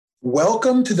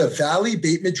Welcome to the Valley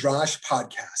Beit Midrash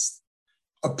podcast,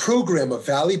 a program of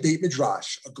Valley Beit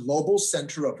Midrash, a global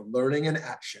center of learning and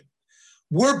action.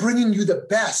 We're bringing you the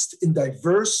best in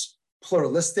diverse,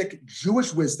 pluralistic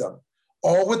Jewish wisdom,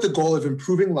 all with the goal of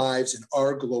improving lives in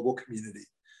our global community.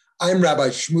 I'm Rabbi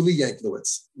Shmuley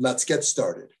Yanklowitz. Let's get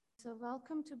started. So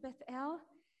welcome to Beth El.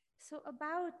 So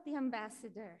about the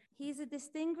ambassador, he's a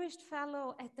distinguished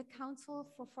fellow at the Council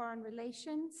for Foreign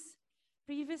Relations.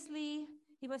 Previously,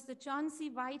 he was the John C.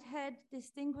 Whitehead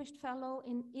Distinguished Fellow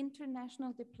in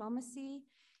International Diplomacy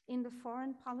in the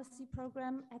Foreign Policy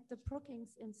Program at the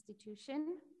Brookings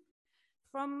Institution.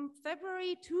 From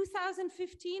February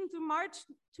 2015 to March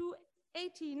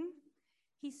 2018,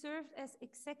 he served as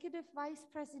Executive Vice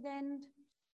President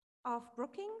of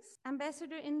Brookings.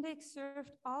 Ambassador Index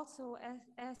served also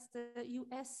as the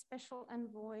U.S. Special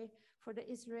Envoy for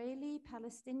the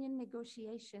Israeli-Palestinian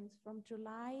negotiations from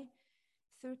July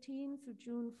 13 through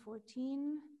June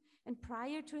 14. And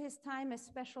prior to his time as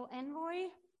Special Envoy,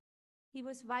 he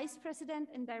was Vice President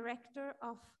and Director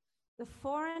of the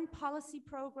Foreign Policy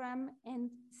Program and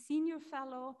Senior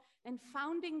Fellow and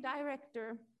Founding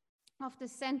Director of the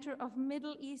Center of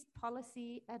Middle East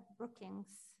Policy at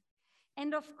Brookings.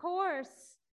 And of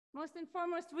course, most and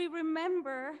foremost, we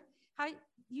remember how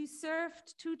you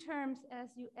served 2 terms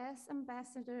as U.S.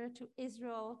 Ambassador to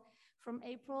Israel from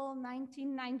April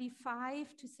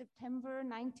 1995 to September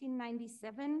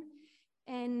 1997,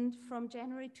 and from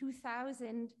January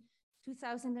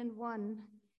 2001.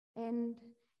 And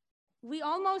we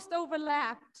almost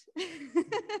overlapped.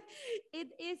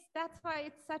 That's why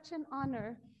it's such an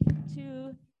honor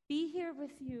to be here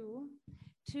with you.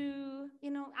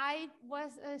 I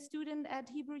was a student at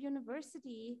Hebrew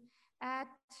University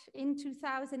in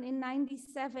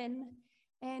 1997,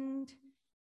 and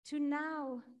to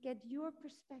now get your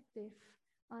perspective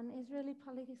on Israeli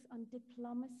politics, on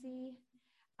diplomacy,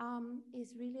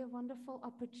 is really a wonderful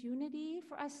opportunity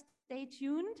for us. Stay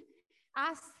tuned.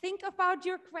 Think about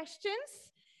your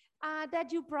questions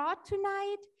that you brought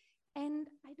tonight. And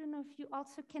I don't know if you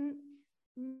also can,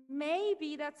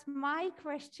 maybe that's my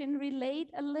question,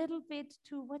 relate a little bit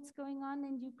to what's going on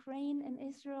in Ukraine and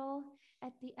Israel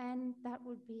at the end. That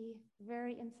would be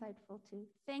very insightful too.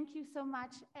 Thank you so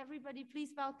much. Everybody,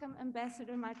 please welcome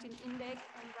Ambassador Martin Indyk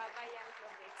and Rabbi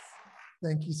Yanklowitz.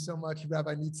 Thank you so much,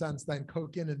 Rabbi Nitzan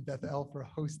Stein-Koken and Beth El, for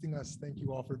hosting us. Thank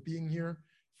you all for being here.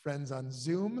 Friends on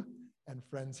Zoom and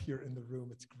friends here in the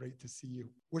room, it's great to see you.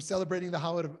 We're celebrating the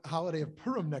holiday of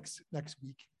Purim next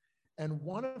week. And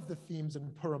one of the themes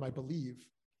in Purim, I believe,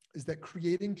 is that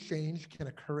creating change can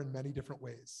occur in many different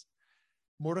ways.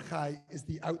 Mordechai is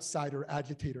the outsider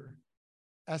agitator.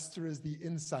 Esther is the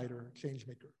insider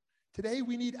changemaker. Today,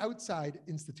 we need outside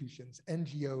institutions,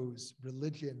 NGOs,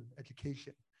 religion,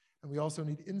 education. And we also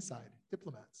need inside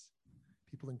diplomats,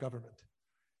 people in government.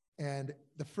 And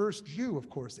the first Jew, of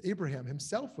course, Abraham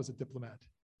himself was a diplomat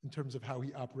in terms of how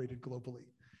he operated globally.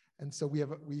 And so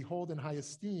we hold in high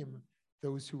esteem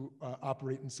those who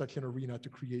operate in such an arena to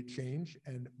create change,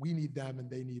 and we need them and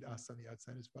they need us on the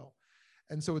outside as well.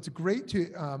 And so it's great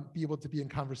to be able to be in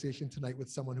conversation tonight with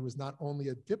someone who is not only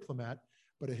a diplomat,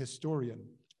 but a historian.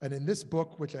 And in this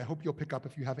book, which I hope you'll pick up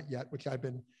if you haven't yet, which I've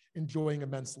been enjoying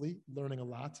immensely, learning a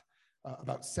lot,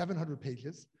 about 700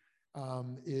 pages,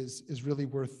 is really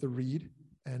worth the read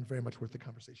and very much worth the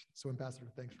conversation. So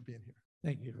Ambassador, thanks for being here.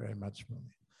 Thank you very much,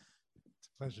 Molly. It's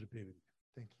a pleasure to be with you.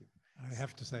 Thank you. I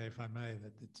have to say, if I may,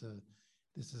 that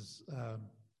this is the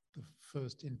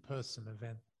first in-person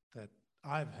event that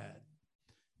I've had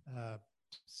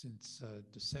since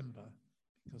December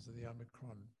because of the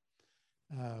Omicron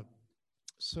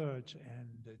surge,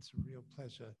 and it's a real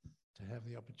pleasure to have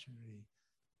the opportunity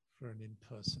for an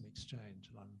in-person exchange,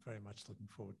 and I'm very much looking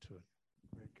forward to it.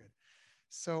 Very good.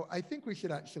 So I think we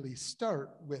should actually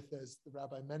start with, as the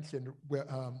rabbi mentioned,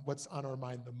 what's on our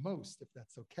mind the most, if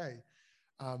that's okay.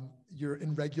 You're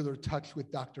in regular touch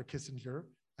with Dr. Kissinger.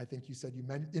 I think you said you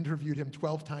interviewed him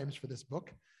 12 times for this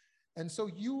book. And so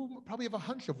you probably have a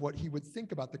hunch of what he would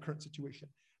think about the current situation.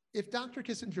 If Dr.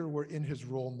 Kissinger were in his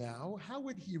role now, how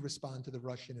would he respond to the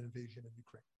Russian invasion of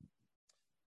Ukraine?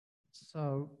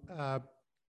 So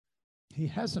he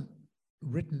hasn't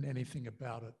written anything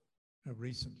about it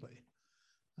recently.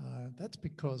 That's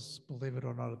because, believe it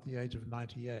or not, at the age of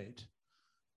 98,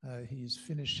 he's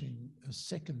finishing a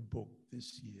second book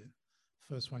this year.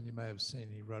 First one you may have seen,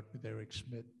 he wrote with Eric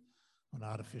Schmidt on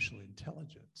artificial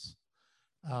intelligence.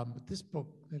 But this book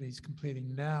that he's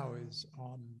completing now is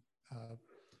on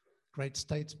great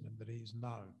statesmen that he's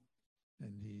known.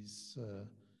 And he's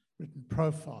written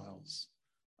profiles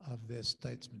of their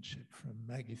statesmanship, from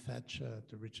Maggie Thatcher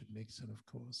to Richard Nixon, of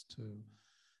course, to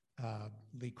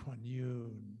Lee Kuan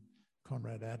Yew and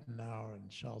Konrad Adenauer and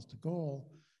Charles de Gaulle.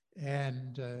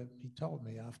 And he told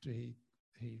me after he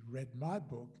read my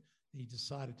book, he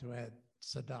decided to add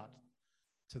Sadat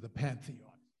to the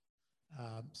pantheon.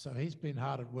 So he's been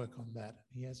hard at work on that.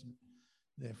 He hasn't,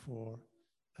 therefore,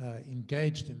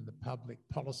 engaged in the public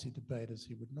policy debate as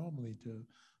he would normally do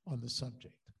on the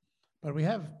subject. But I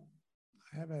have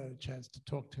had a chance to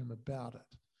talk to him about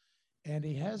it. And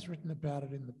he has written about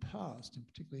it in the past. In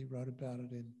particular, he wrote about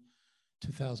it in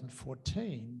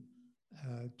 2014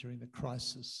 during the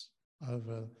crisis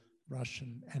over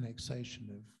Russian annexation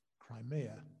of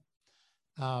Crimea.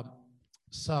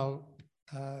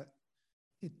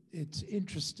 It's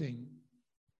interesting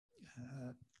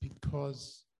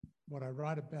because what I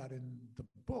write about in the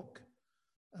book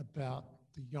about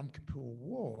the Yom Kippur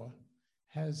War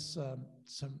has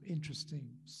some interesting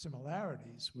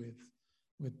similarities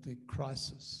with the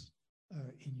crisis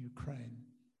in Ukraine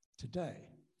today.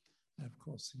 And of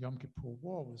course, the Yom Kippur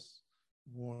War was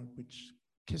a war in which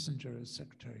Kissinger, as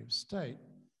Secretary of State,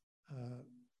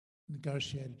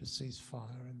 negotiated a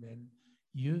ceasefire and then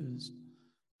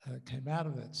came out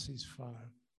of that ceasefire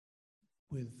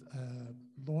with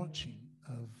launching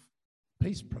of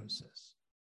peace process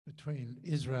between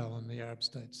Israel and the Arab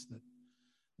states that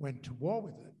went to war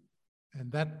with it.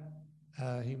 And that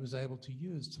he was able to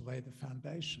use to lay the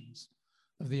foundations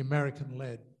of the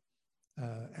American-led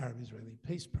Arab-Israeli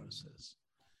peace process.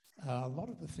 A lot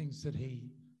of the things that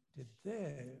he did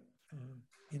there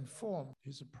informed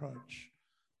his approach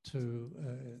to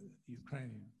the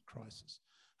Ukrainian crisis.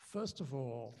 First of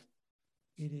all,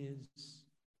 it is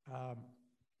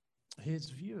his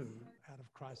view, out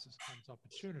of crisis comes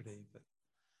opportunity,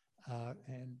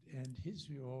 and his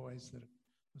view always that it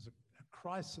was a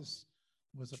crisis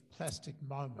was a plastic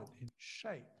moment in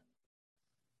shape.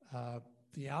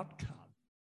 The outcome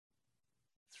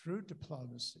through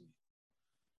diplomacy,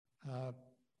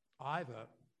 either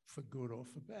for good or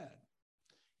for bad.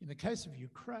 In the case of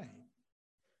Ukraine,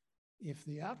 if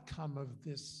the outcome of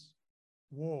this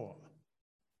war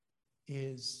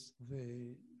is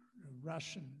the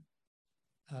Russian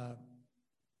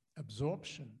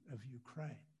absorption of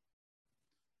Ukraine,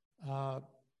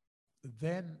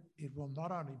 then it will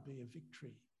not only be a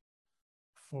victory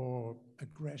for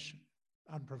aggression,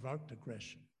 unprovoked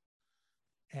aggression,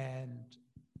 and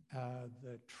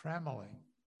the trammeling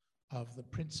of the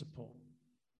principle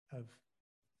of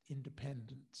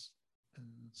independence and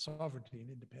sovereignty and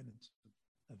independence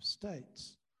of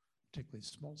states, particularly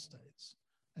small states,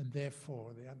 and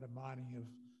therefore the undermining of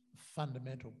the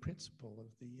fundamental principle of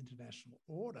the international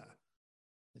order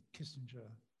that Kissinger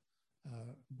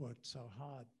worked so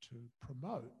hard to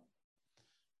promote.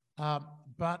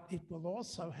 But it will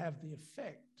also have the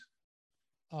effect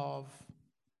of,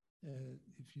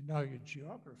 if you know your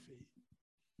geography,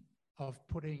 of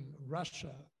putting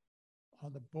Russia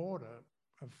on the border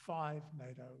of 5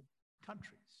 NATO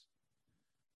countries.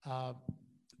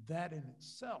 That in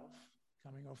itself,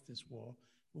 coming off this war,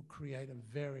 will create a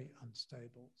very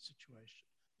unstable situation.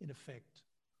 In effect,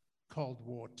 Cold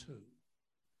War II,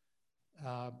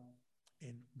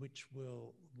 in which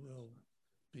will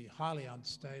be highly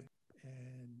unstable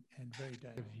and very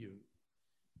dangerous view,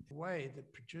 a way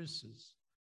that produces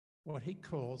what he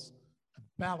calls a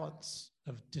balance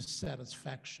of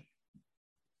dissatisfaction,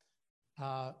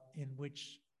 in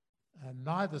which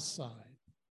neither side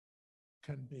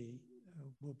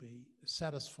will be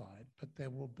satisfied, but there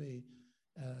will be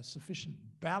sufficient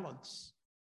balance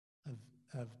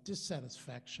of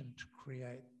dissatisfaction to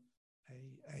create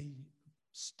a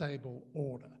stable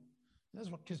order. And that's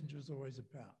what Kissinger is always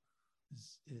about,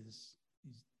 is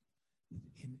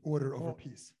in order over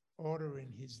peace. Order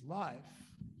in his life,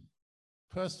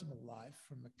 personal life,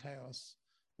 from the chaos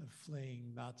of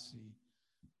fleeing Nazi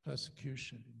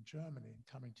persecution in Germany and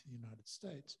coming to the United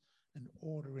States, and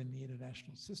order in the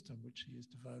international system, which he has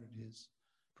devoted his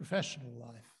professional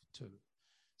life to.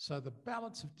 So the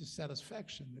balance of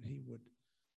dissatisfaction that he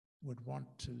would want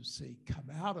to see come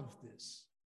out of this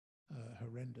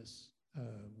horrendous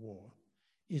war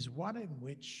is one in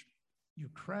which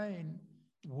Ukraine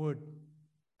would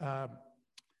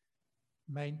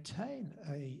maintain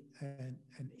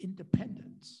an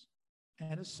independence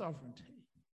and a sovereignty,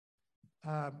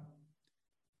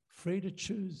 free to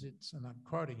choose its, and I'm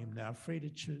quoting him now, free to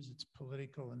choose its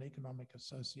political and economic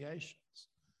associations,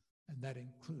 and that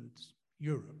includes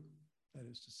Europe, that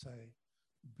is to say,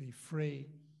 be free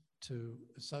to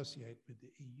associate with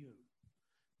the EU.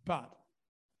 But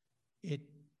it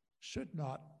should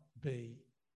not be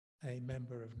a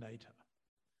member of NATO.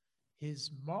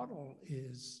 His model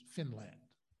is Finland.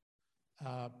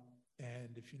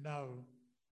 And if you know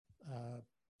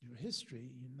your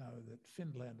history, you know that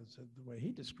Finland, the way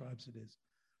he describes it, is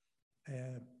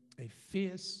a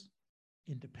fierce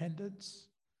independence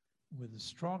with a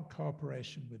strong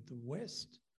cooperation with the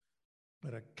West,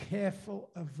 but a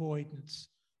careful avoidance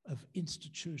of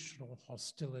institutional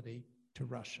hostility to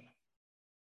Russia.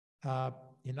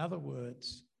 In other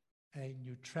words, a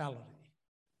neutrality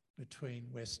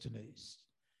between West and East.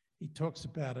 He talks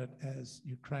about it as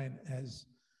Ukraine as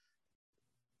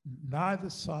neither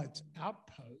side's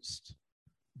outpost,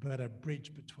 but a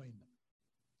bridge between them.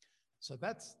 So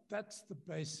that's the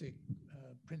basic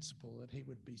principle that he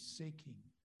would be seeking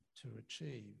to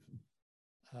achieve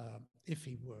if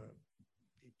he were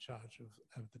in charge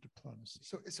of the diplomacy.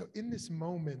 So in this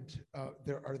moment,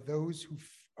 there are those who,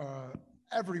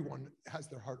 everyone has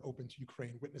their heart open to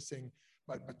Ukraine, witnessing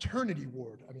a maternity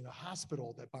ward, I mean, a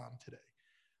hospital that bombed today.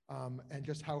 And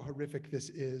just how horrific this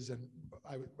is. And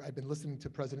I've been listening to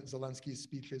President Zelensky's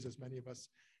speeches, as many of us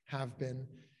have been.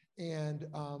 And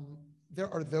there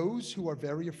are those who are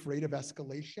very afraid of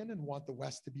escalation and want the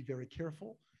West to be very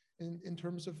careful in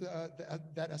terms of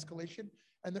that escalation.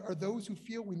 And there are those who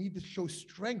feel we need to show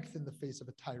strength in the face of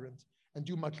a tyrant and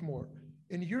do much more.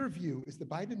 In your view, is the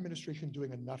Biden administration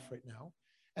doing enough right now?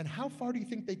 And how far do you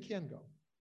think they can go?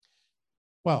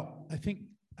 Well, I think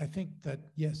that,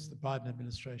 yes, the Biden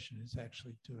administration is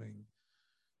actually doing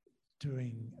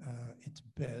its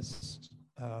best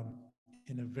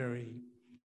in a very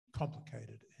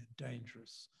complicated and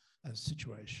dangerous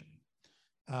situation.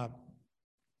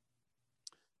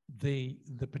 The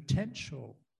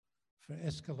potential for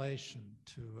escalation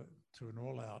to an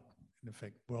all-out, in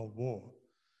effect, world war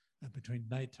between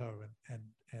NATO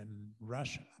and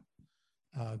Russia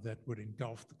that would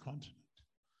engulf the continent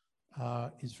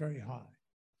is very high.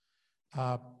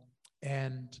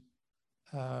 And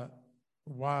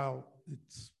while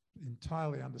it's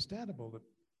entirely understandable that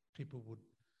people would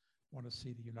want to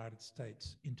see the United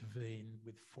States intervene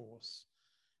with force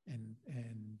and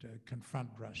confront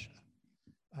Russia,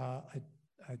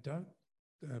 I don't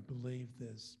believe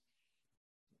there's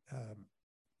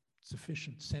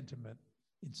sufficient sentiment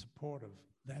in support of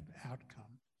that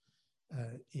outcome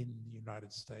in the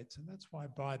United States. And that's why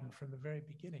Biden, from the very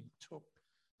beginning, took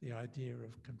the idea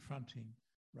of confronting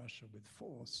Russia with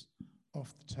force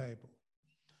off the table.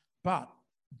 But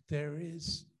there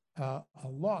is a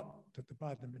lot that the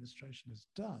Biden administration has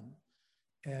done.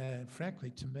 And frankly,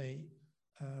 to me,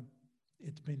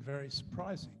 it's been very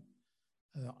surprising.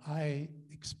 I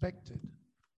expected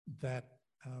that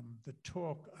the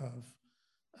talk of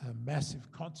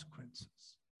massive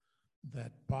consequences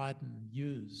that Biden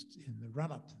used in the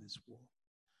run-up to this war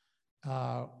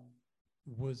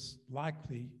was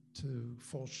likely to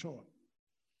fall short.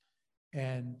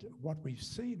 And what we've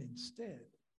seen instead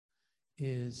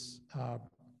is a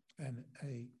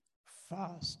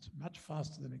much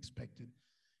faster than expected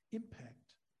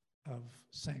impact of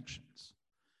sanctions.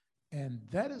 And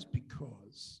that is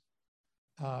because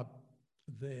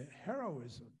the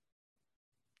heroism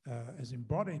as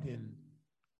embodied in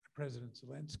President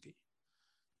Zelensky,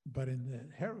 but in the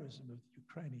heroism of the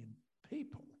Ukrainian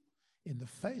people in the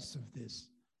face of this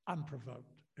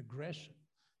unprovoked aggression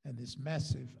and this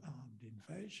massive armed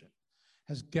invasion,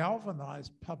 has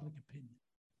galvanized public opinion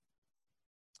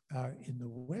in the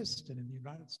West and in the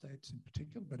United States in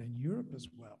particular, but in Europe as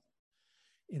well,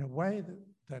 in a way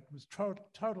that was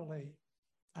totally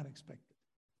unexpected.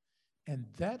 And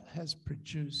that has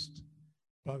produced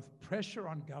both pressure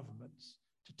on governments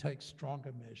to take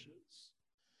stronger measures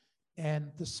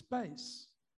and the space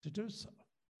to do so.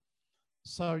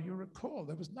 So you recall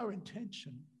there was no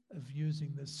intention of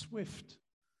using the SWIFT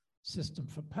system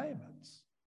for payments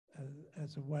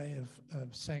as a way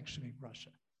of sanctioning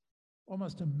Russia.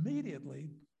 Almost immediately,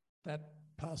 that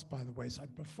passed by the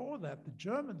wayside. Before that, the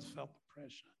Germans felt the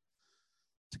pressure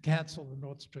to cancel the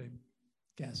Nord Stream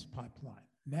gas pipeline.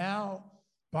 Now,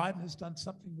 Biden has done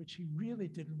something which he really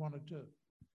didn't want to do,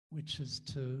 which is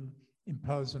to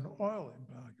impose an oil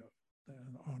embargo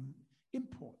on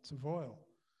imports of oil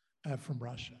from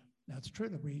Russia. Now, it's true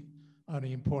that we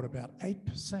only import about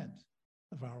 8%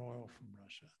 of our oil from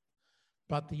Russia,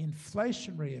 but the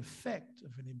inflationary effect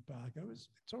of an embargo it's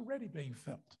already being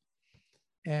felt.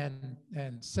 And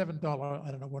 $7,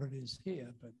 I don't know what it is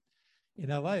here, but in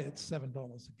LA, it's $7 a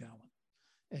gallon,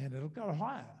 and it'll go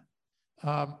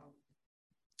higher.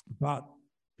 But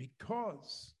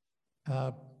because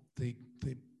the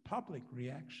public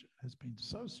reaction has been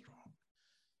so strong,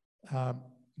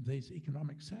 these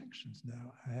economic sanctions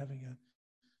now are having a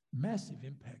massive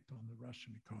impact on the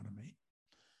Russian economy.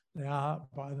 They are,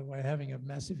 by the way, having a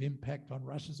massive impact on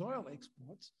Russia's oil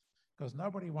exports, because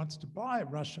nobody wants to buy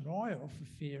Russian oil for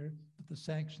fear that the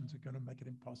sanctions are going to make it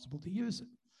impossible to use it.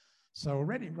 So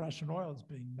already Russian oil is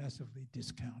being massively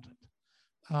discounted.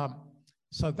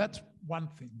 So that's one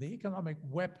thing. The economic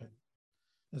weapon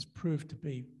has proved to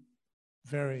be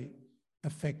very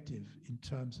effective in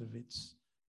terms of its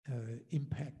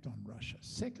impact on Russia.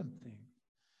 Second thing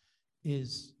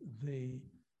is the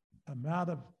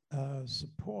amount of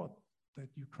support that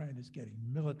Ukraine is getting,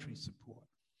 military support.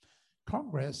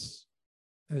 Congress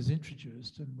has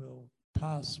introduced and will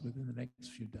pass within the next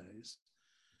few days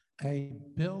a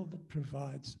bill that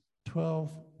provides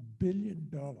 $12 billion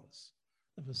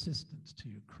of assistance to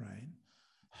Ukraine,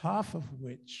 half of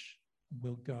which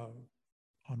will go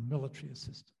on military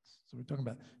assistance. So we're talking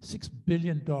about $6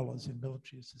 billion in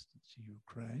military assistance to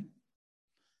Ukraine.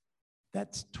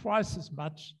 That's twice as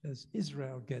much as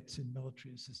Israel gets in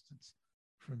military assistance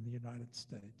from the United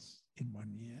States in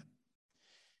 1 year.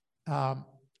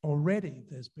 Already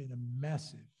there's been a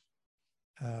massive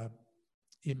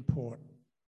import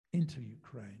into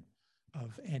Ukraine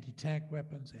of anti-tank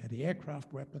weapons,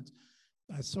 anti-aircraft weapons.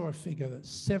 I saw a figure that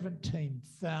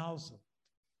 17,000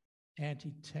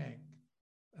 anti-tank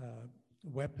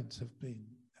weapons have been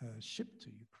shipped to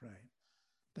Ukraine.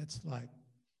 That's like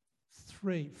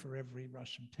 3 for every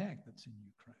Russian tank that's in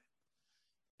Ukraine.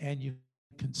 And you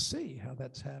can see how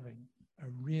that's having a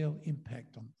real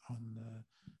impact on the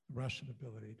Russian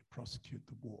ability to prosecute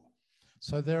the war.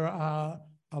 So there are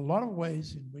a lot of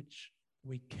ways in which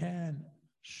we can,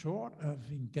 short of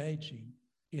engaging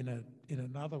in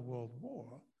another world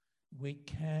war, we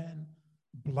can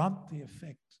blunt the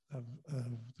effect of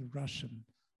the Russian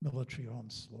military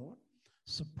onslaught,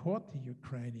 support the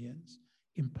Ukrainians,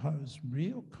 impose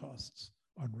real costs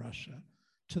on Russia,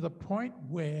 to the point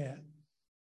where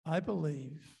I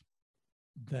believe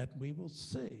that we will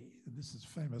see, and this is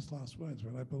famous last words,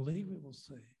 but I believe we will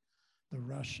see the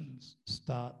Russians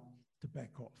start to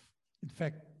back off. In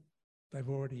fact, they've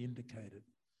already indicated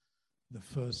the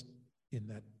first in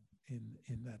that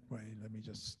way. Let me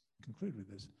just conclude with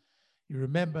this. You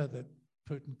remember that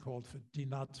Putin called for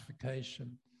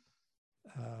denazification,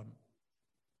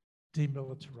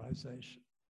 demilitarization.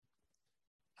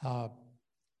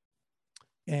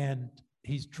 And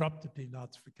he's dropped the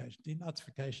denazification.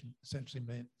 Denazification essentially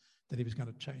meant that he was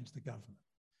going to change the government.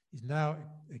 He's now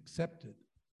accepted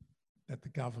that the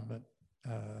government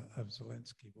of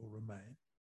Zelensky will remain.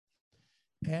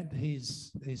 And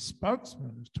his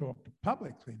spokesman has talked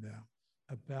publicly now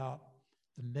about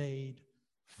the need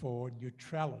for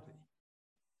neutrality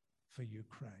for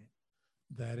Ukraine,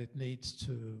 that it needs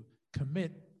to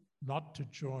commit not to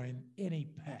join any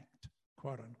pact,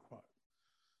 quote unquote.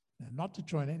 Now, not to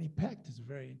join any pact is a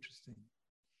very interesting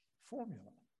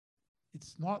formula.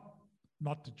 It's not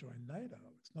to join NATO,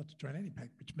 it's not to join any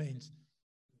pact, which means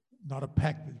not a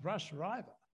pact with Russia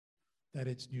either, that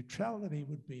its neutrality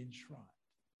would be enshrined.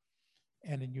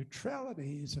 And a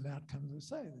neutrality is an outcome,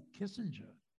 as I say, that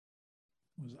Kissinger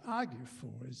was argued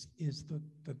for is the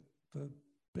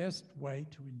best way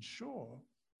to ensure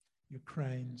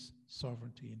Ukraine's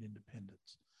sovereignty and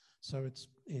independence. So it's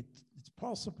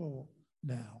possible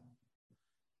now,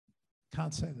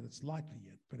 can't say that it's likely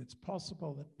yet, but it's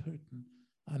possible that Putin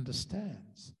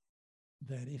understands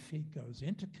that if he goes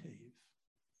into Kyiv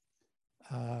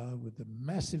with the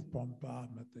massive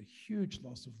bombardment, the huge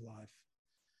loss of life,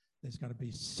 there's going to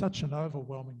be such an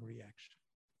overwhelming reaction.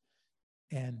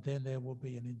 And then there will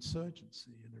be an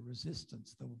insurgency and a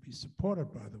resistance that will be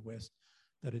supported by the West,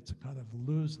 that it's a kind of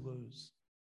lose-lose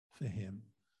for him,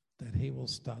 that he will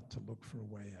start to look for a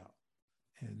way out.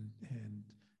 And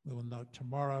we will know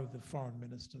tomorrow the foreign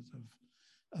ministers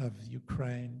of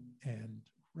Ukraine and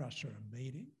Russia are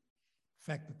meeting.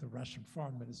 The fact that the Russian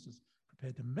foreign minister is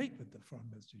prepared to meet with the foreign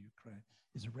minister of Ukraine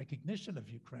is a recognition of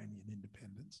Ukrainian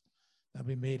independence. They'll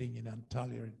be meeting in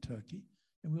Antalya in Turkey,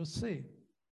 and we'll see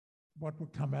what will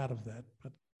come out of that.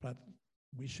 But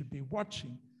we should be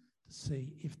watching to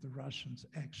see if the Russians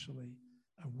actually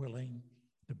are willing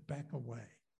to back away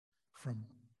from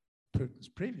Putin's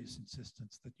previous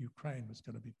insistence that Ukraine was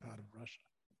going to be part of Russia.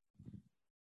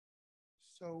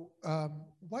 So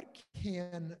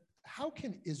how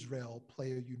can Israel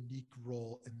play a unique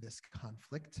role in this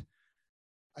conflict?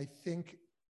 I think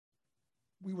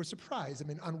we were surprised. I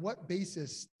mean, on what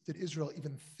basis did Israel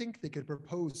even think they could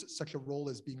propose such a role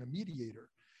as being a mediator?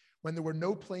 When there were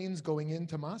no planes going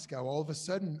into Moscow, all of a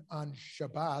sudden on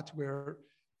Shabbat, where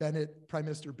Prime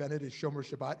Minister Bennett is Shomer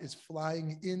Shabbat, is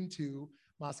flying into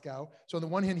Moscow. So on the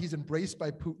one hand, he's embraced by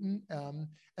Putin, and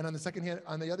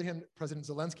on the other hand, President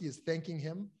Zelensky is thanking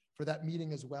him for that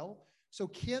meeting as well. So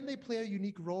can they play a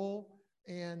unique role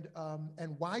And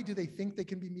why do they think they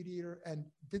can be mediator? And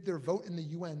did their vote in the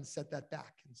UN set that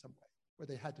back in some way, where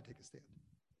they had to take a stand?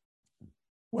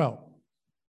 Well,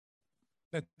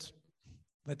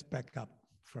 let's back up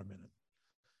for a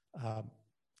minute.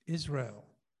 Israel,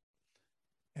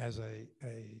 as a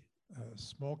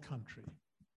small country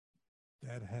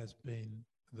that has been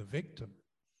the victim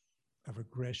of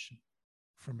aggression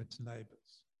from its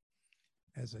neighbors,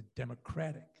 as a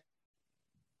democratic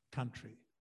country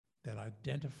that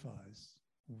identifies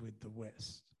with the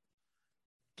West,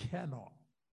 cannot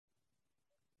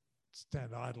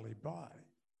stand idly by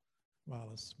while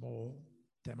a small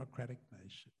democratic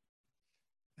nation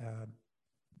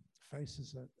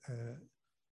faces an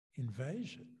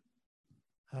invasion,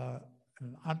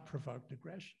 an unprovoked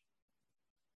aggression.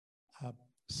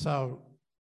 So,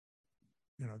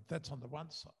 that's on the one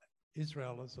side.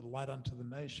 Israel is a light unto the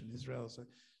nation. Israel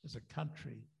is a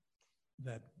country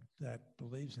that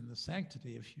believes in the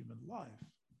sanctity of human life,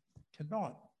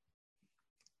 cannot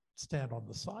stand on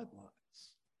the sidelines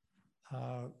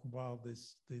while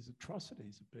these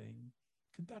atrocities are being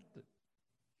conducted.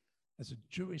 As a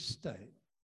Jewish state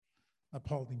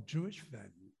upholding Jewish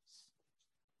values,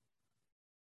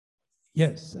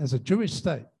 yes, as a Jewish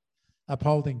state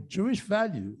upholding Jewish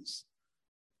values,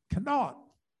 cannot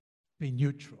be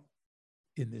neutral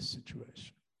in this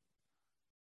situation.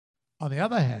 On the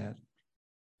other hand,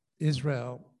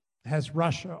 Israel has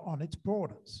Russia on its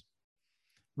borders.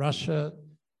 Russia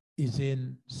is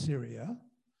in Syria.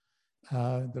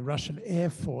 The Russian Air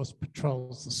Force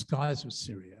patrols the skies of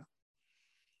Syria.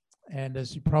 And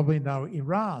as you probably know,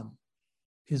 Iran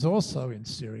is also in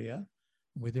Syria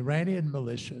with Iranian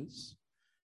militias.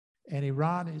 And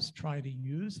Iran is trying to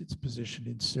use its position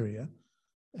in Syria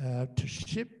to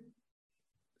ship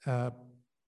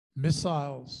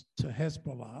missiles to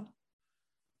Hezbollah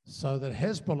so that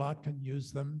Hezbollah can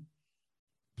use them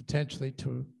potentially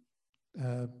to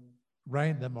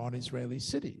rain them on Israeli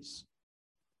cities.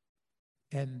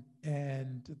 And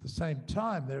at the same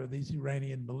time, there are these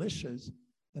Iranian militias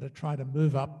that are trying to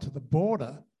move up to the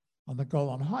border on the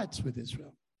Golan Heights with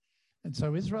Israel. And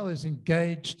so Israel is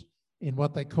engaged in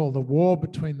what they call the war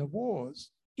between the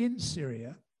wars in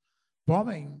Syria,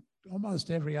 bombing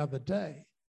almost every other day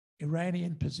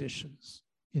Iranian positions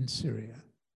in Syria.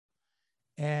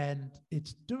 And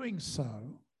it's doing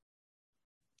so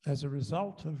as a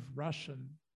result of Russian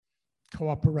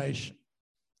cooperation.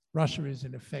 Russia is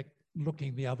in effect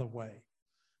looking the other way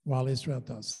while Israel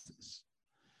does this.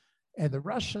 And the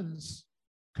Russians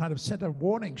kind of sent a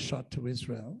warning shot to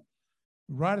Israel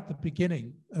right at the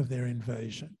beginning of their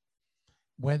invasion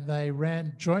when they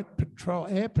ran joint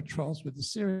air patrols with the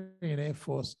Syrian Air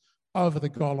Force over the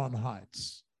Golan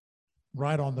Heights,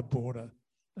 right on the border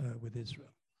with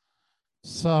Israel.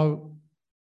 So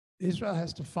Israel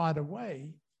has to find a way,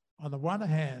 on the one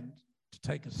hand, to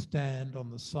take a stand on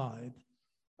the side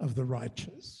of the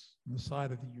righteous, on the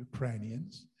side of the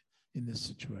Ukrainians in this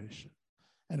situation.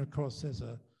 And of course, there's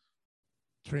a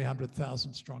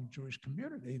 300,000 strong Jewish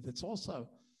community that's also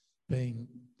being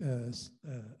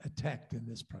attacked in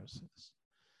this process.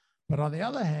 But on the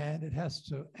other hand, it has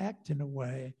to act in a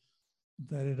way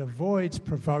that it avoids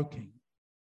provoking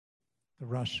the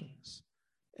Russians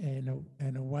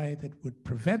in a way that would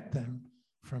prevent them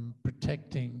from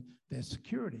protecting their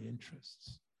security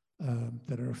interests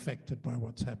that are affected by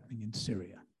what's happening in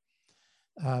Syria.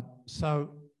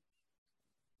 So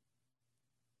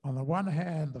on the one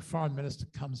hand, the foreign minister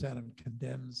comes out and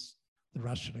condemns the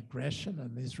Russian aggression,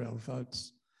 and Israel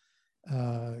votes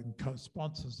and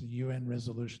co-sponsors the UN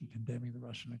resolution condemning the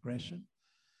Russian aggression.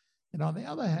 And on the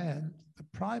other hand, the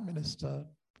prime minister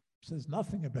says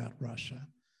nothing about Russia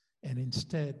and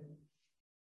instead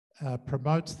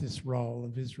promotes this role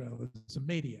of Israel as a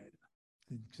mediator,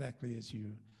 exactly as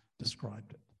you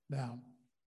described it. Now,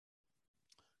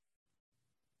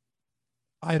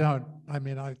 I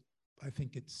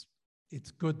think it's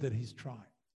good that he's trying.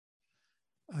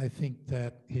 I think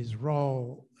that his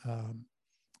role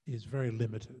is very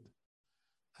limited.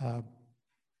 As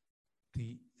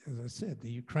I said, the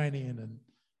Ukrainian and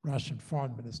Russian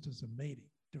foreign ministers are meeting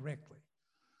directly.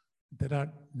 They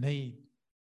don't need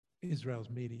Israel's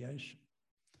mediation.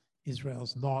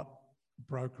 Israel's not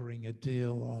brokering a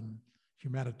deal on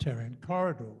humanitarian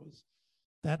corridors.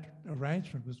 That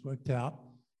arrangement was worked out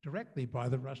directly by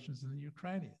the Russians and the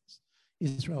Ukrainians.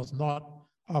 Israel's not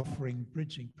offering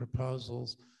bridging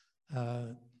proposals.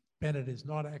 Bennett is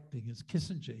not acting as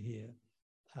Kissinger here,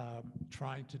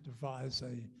 trying to devise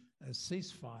a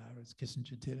ceasefire as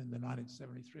Kissinger did in the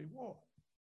 1973 war.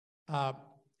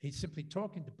 He's simply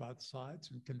talking to both sides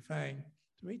and conveying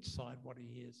to each side what he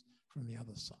hears from the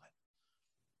other side.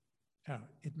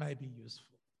 it may be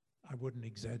useful. I wouldn't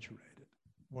exaggerate it.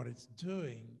 What it's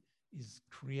doing is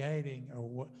creating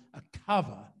a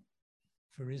cover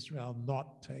for Israel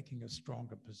not taking a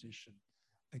stronger position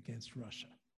against Russia.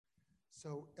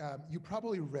 So you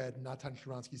probably read Natan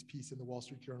Sharansky's piece in the Wall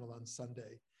Street Journal on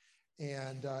Sunday.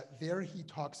 And there he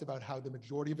talks about how the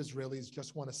majority of Israelis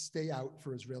just want to stay out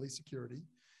for Israeli security,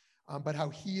 but how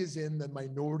he is in the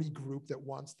minority group that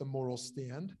wants the moral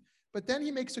stand. But then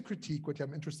he makes a critique, which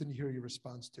I'm interested to hear your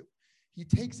response to. He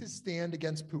takes his stand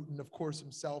against Putin, of course,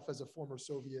 himself as a former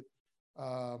Soviet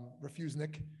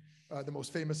refusenik, the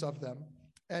most famous of them.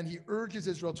 And he urges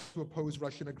Israel to oppose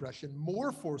Russian aggression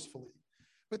more forcefully.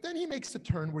 But then he makes a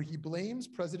turn where he blames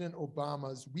President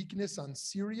Obama's weakness on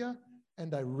Syria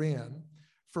and Iran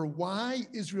for why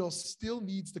Israel still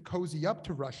needs to cozy up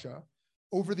to Russia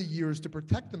over the years to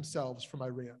protect themselves from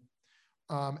Iran.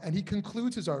 And he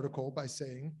concludes his article by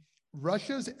saying,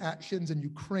 Russia's actions in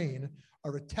Ukraine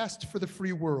are a test for the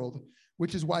free world,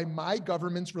 which is why my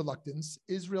government's reluctance,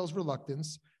 Israel's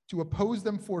reluctance, to oppose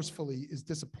them forcefully is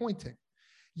disappointing.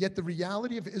 Yet the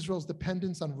reality of Israel's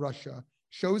dependence on Russia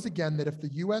shows again that if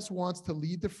the US wants to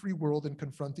lead the free world in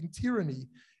confronting tyranny,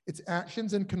 its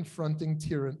actions in confronting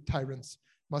tyrants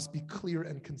must be clear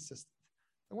and consistent.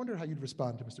 I wonder how you'd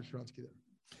respond to Mr. Sharansky there.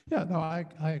 Yeah, no, I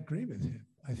agree with him.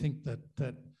 I think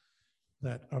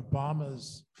that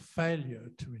Obama's failure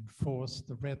to enforce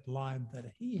the red line that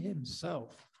he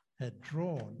himself had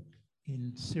drawn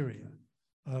in Syria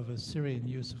over Syrian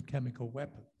use of chemical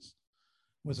weapons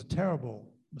was a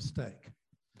terrible mistake.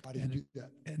 Why did he do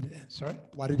that? Sorry?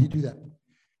 Why did he do that?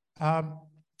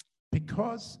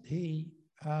 Because he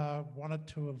wanted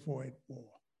to avoid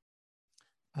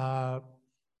war.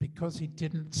 Because he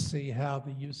didn't see how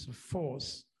the use of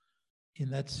force in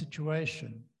that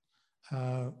situation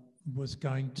was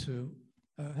going to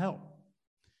help.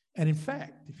 And in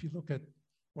fact, if you look at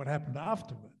what happened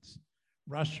afterwards,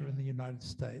 Russia and the United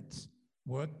States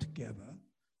worked together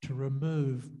to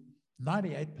remove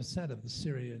 98% of the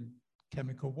Syrian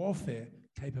chemical warfare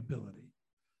capability.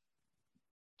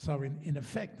 So in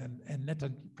effect, and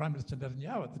Prime Minister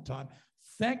Netanyahu at the time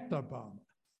thanked Obama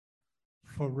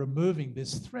for removing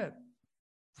this threat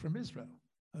from Israel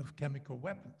of chemical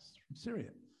weapons from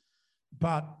Syria.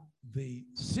 But the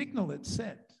signal it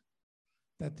sent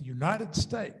that the United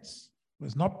States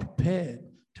was not prepared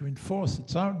to enforce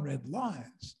its own red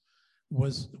lines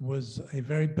was a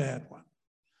very bad one.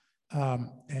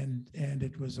 And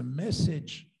it was a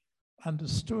message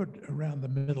understood around the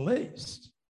Middle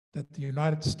East that the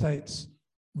United States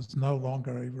was no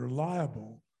longer a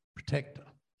reliable protector.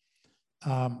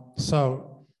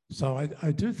 So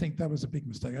I do think that was a big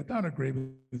mistake. I don't agree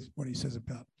with what he says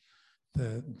about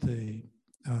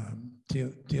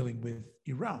dealing with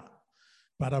Iran.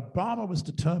 But Obama was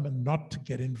determined not to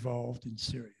get involved in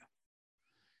Syria.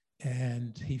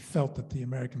 And he felt that the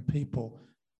American people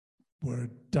were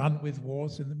done with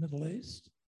wars in the Middle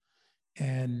East.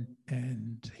 And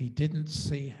he didn't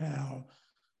see how,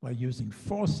 by using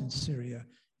force in Syria,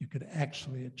 you could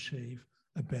actually achieve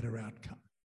a better outcome.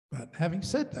 But having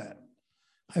said that,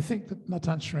 I think that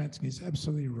Natan Sharansky is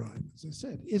absolutely right. As I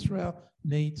said, Israel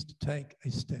needs to take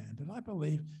a stand, and I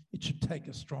believe it should take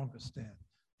a stronger stand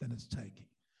than it's taking.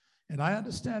 And I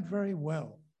understand very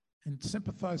well and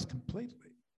sympathize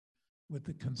completely with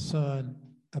the concern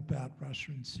about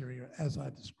Russia and Syria as I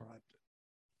described it.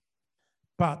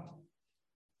 But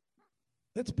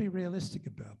let's be realistic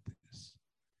about this.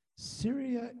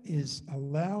 Syria is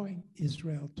allowing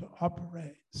Israel to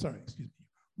operate,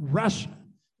 Russia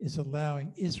is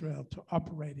allowing Israel to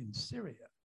operate in Syria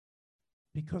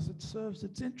because it serves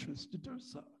its interest to do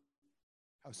so.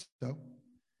 How so?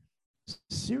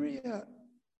 Syria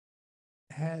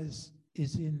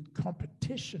is in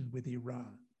competition with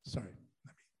Iran. Sorry,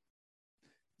 let me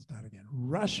start again.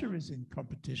 Russia is in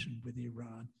competition with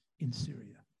Iran in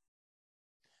Syria.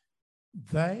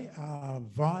 They are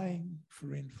vying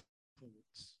for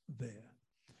influence there.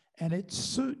 And it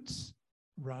suits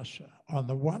Russia, on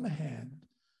the one hand,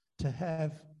 to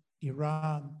have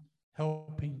Iran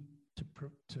helping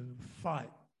to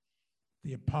fight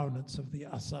the opponents of the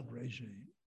Assad regime.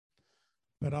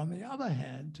 But on the other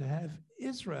hand, to have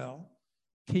Israel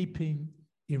keeping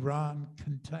Iran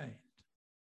contained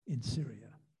in Syria.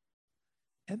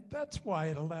 And that's why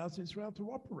it allows Israel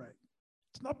to operate.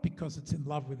 It's not because it's in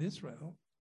love with Israel.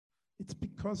 It's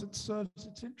because it serves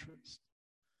its interest.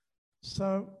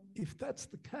 So if that's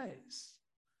the case,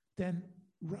 then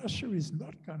Russia is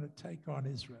not going to take on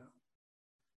Israel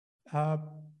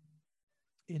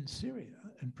in Syria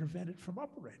and prevent it from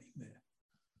operating there.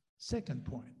 Second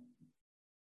point,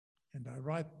 and I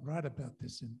write about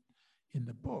this in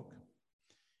the book,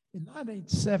 In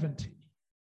 1970,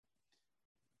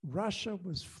 Russia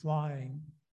was flying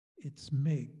its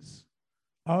MiGs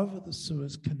over the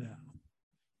Suez Canal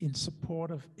in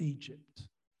support of Egypt,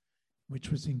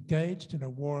 which was engaged in a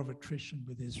war of attrition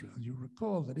with Israel. You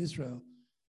recall that Israel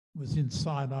was in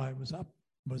Sinai,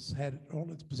 had all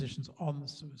its positions on the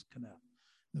Suez Canal.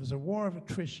 There was a war of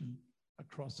attrition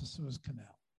across the Suez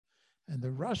Canal. And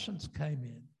the Russians came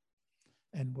in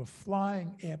and were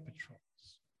flying air patrols.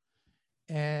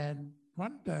 And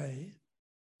one day,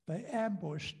 they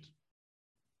ambushed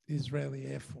the Israeli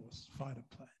Air Force fighter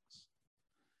planes.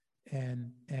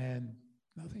 And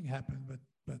nothing happened,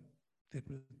 but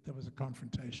there was a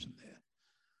confrontation there.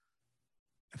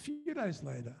 A few days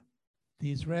later,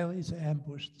 the Israelis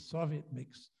ambushed the Soviet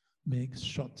MiGs,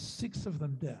 shot 6 of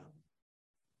them down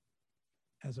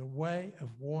as a way of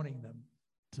warning them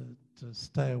to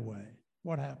stay away.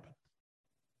 What happened?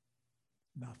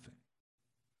 Nothing.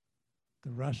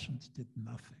 The Russians did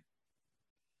nothing.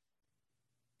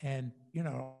 And, you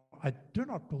know, I do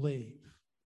not believe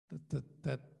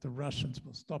that the Russians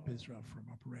will stop Israel from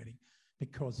operating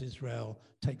because Israel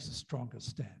takes a stronger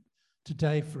stand.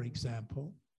 Today, for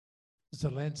example,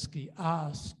 Zelensky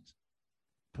asked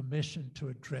permission to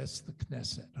address the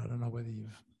Knesset. I don't know whether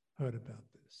you've heard about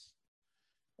this.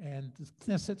 And the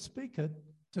Knesset speaker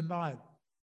denied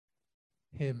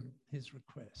him his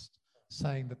request,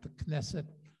 saying that the Knesset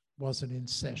wasn't in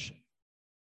session.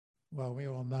 Well, we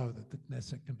all know that the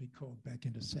Knesset can be called back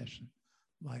into session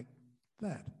like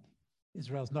that.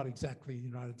 Israel's not exactly the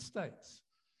United States.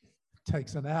 It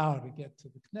takes an hour to get to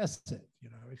the Knesset, you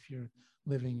know, if you're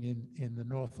living in the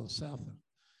north or south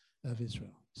of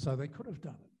Israel. So they could have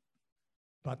done it,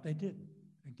 but they didn't,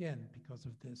 again, because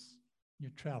of this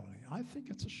neutrality. I think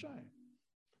it's a shame.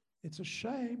 It's a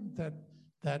shame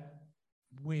that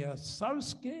we are so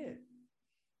scared,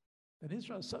 that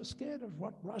Israel is so scared of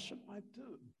what Russia might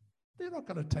do. They're not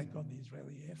going to take on the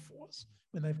Israeli Air Force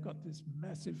when they've got this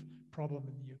massive problem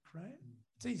in Ukraine.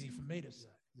 It's easy for me to say,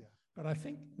 but I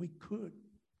think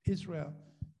Israel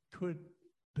could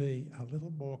be a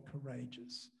little more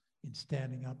courageous in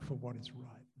standing up for what is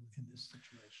right in this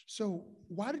situation. So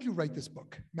why did you write this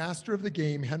book, Master of the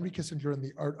Game, Henry Kissinger and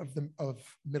the Art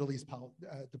of Middle East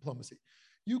Diplomacy?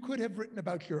 You could have written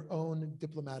about your own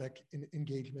diplomatic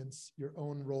engagements, your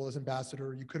own role as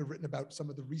ambassador. You could have written about some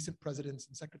of the recent presidents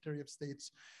and secretary of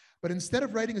states. But instead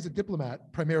of writing as a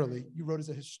diplomat, primarily, you wrote as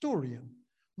a historian,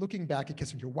 looking back at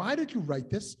Kissinger. Why did you write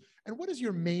this? And what is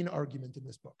your main argument in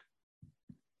this book?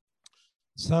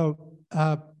 So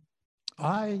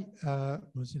I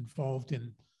was involved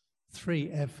in 3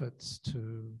 efforts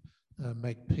to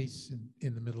make peace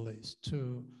in the Middle East,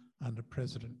 2 under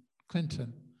President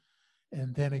Clinton,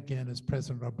 and then again as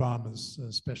President Obama's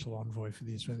special envoy for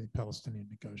the Israeli-Palestinian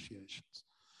negotiations.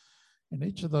 And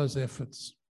each of those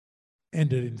efforts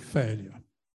ended in failure.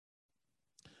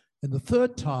 And the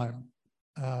third time,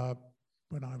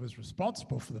 when I was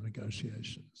responsible for the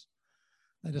negotiations,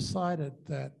 I decided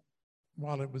that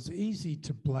while it was easy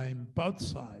to blame both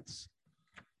sides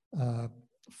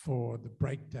for the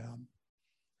breakdown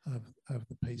of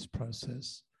the peace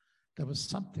process, there was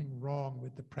something wrong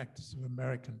with the practice of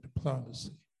American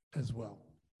diplomacy as well.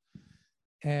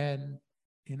 And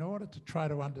in order to try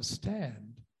to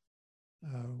understand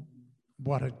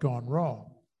what had gone wrong,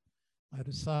 I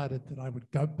decided that I would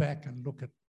go back and look at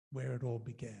where it all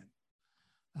began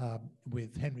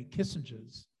with Henry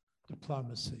Kissinger's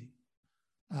diplomacy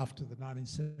after the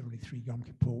 1973 Yom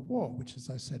Kippur War, which, as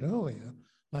I said earlier,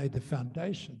 laid the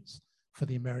foundations for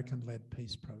the American-led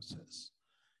peace process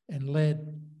and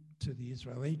led to the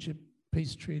Israel-Egypt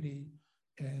peace treaty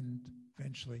and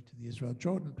eventually to the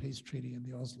Israel-Jordan peace treaty and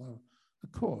the Oslo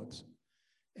Accords.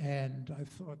 And I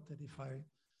thought that if I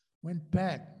went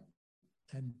back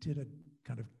and did a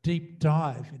kind of deep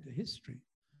dive into history,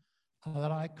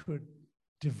 that I could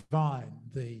divine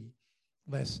the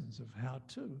lessons of how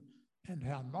to and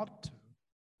how not to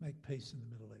make peace in the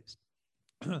Middle East.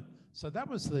 So that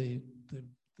was the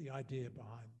idea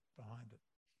behind it.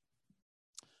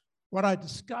 What I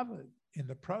discovered in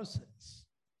the process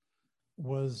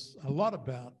was a lot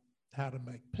about how to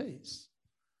make peace,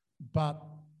 but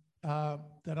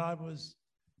that I was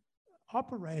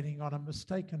operating on a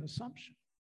mistaken assumption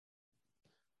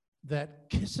that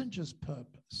Kissinger's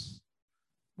purpose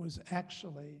was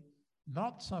actually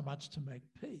not so much to make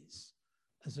peace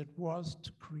as it was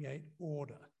to create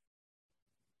order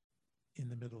in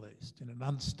the Middle East, in an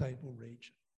unstable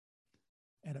region.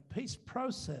 And a peace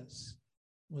process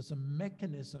was a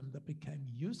mechanism that became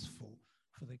useful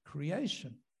for the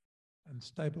creation and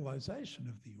stabilization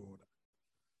of the order.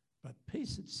 But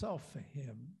peace itself for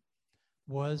him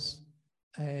was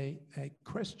a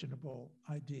questionable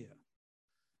idea.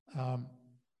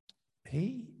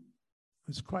 He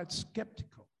was quite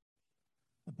skeptical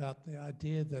about the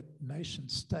idea that nation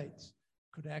states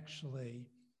could actually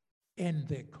end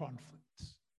their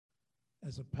conflicts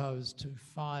as opposed to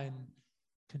find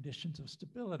conditions of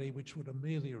stability which would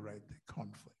ameliorate their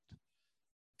conflict.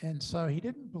 And so he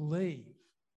didn't believe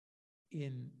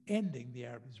in ending the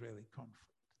Arab-Israeli conflict.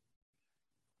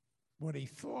 What he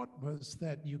thought was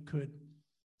that you could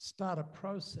start a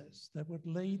process that would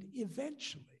lead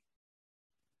eventually,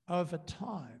 over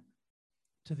time,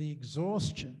 to the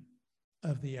exhaustion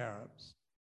of the Arabs,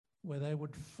 where they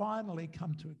would finally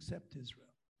come to accept Israel.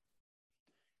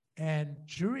 And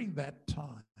during that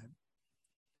time,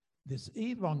 this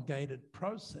elongated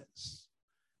process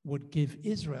would give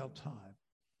Israel time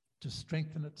to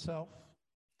strengthen itself,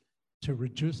 to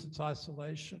reduce its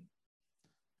isolation,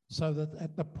 so that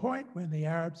at the point when the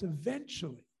Arabs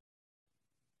eventually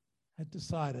had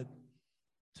decided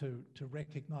to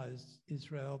recognize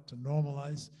Israel, to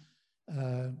normalize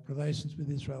relations with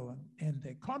Israel and end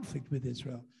their conflict with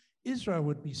Israel, Israel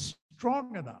would be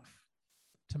strong enough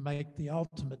to make the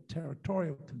ultimate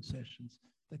territorial concessions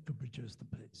that could produce the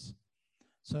peace.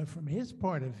 So from his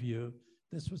point of view,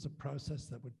 this was a process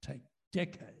that would take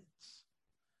decades.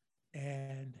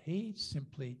 And he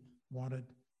simply wanted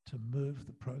to move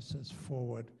the process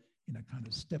forward in a kind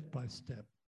of step-by-step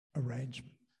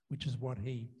arrangement, which is what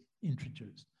he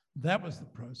introduced. That was the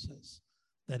process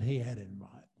that he had in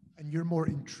mind. And you're more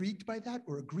intrigued by that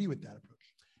or agree with that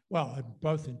approach? Well, I'm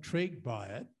both intrigued by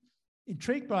it.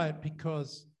 Intrigued by it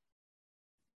because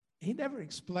he never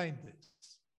explained this.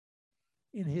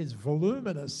 In his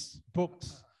voluminous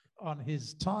books on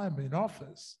his time in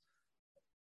office,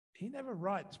 he never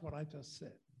writes what I just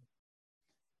said.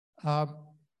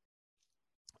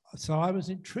 So I was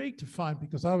intrigued to find,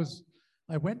 because I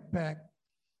went back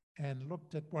and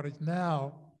looked at what is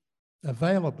now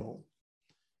available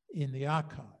in the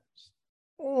archives.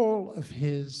 All of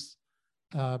his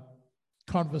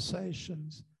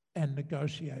conversations and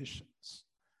negotiations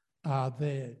are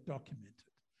there documented.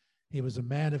 He was a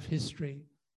man of history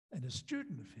and a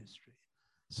student of history.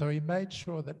 So he made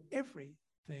sure that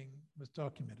everything was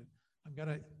documented. I'm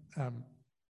going to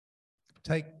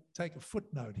take a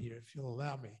footnote here, if you'll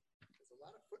allow me.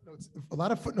 There's a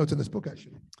lot of footnotes in this book,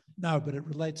 actually. No, but it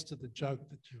relates to the joke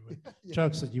that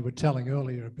jokes that you were telling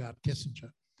earlier about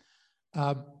Kissinger.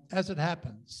 As it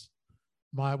happens,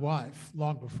 my wife,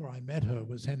 long before I met her,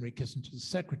 was Henry Kissinger's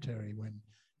secretary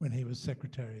when he was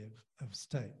Secretary of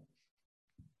State.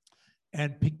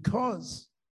 And because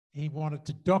he wanted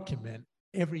to document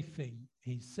everything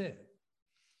he said,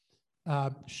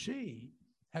 she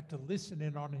had to listen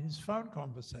in on his phone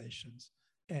conversations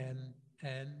and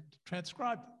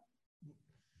transcribe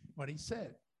what he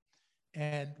said.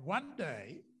 And one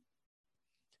day,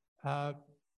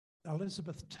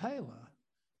 Elizabeth Taylor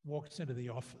walks into the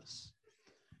office.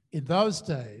 In those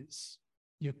days,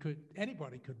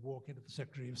 anybody could walk into the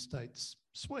Secretary of State's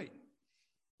suite.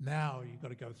 Now you've got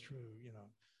to go through,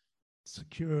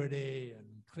 security and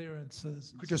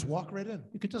clearances. You could just walk right in.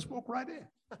 You could just walk right in.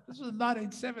 This was the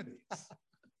 1970s.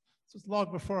 This was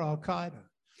long before Al-Qaeda.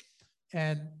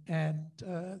 And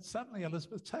suddenly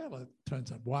Elizabeth Taylor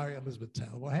turns up. Why Elizabeth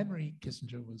Taylor? Well, Henry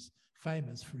Kissinger was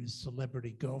famous for his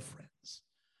celebrity girlfriends.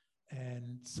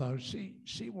 And so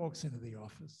she walks into the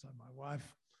office. So my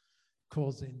wife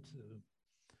calls in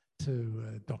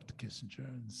to Dr. Kissinger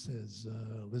and says,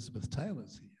 Elizabeth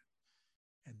Taylor's here.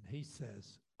 And he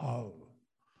says, oh,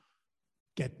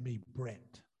 get me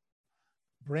Brent.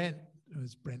 Brent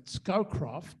was Brent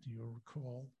Scowcroft, you'll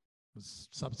recall, was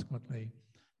subsequently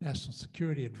National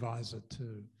Security Advisor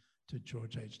to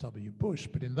George H.W. Bush.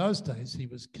 But in those days, he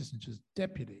was Kissinger's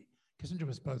deputy. Kissinger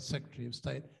was both Secretary of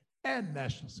State and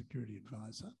National Security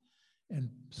Advisor. And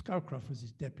Scowcroft was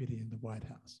his deputy in the White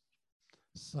House.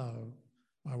 So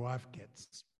my wife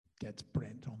gets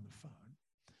Brent on the phone.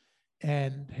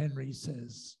 And Henry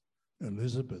says,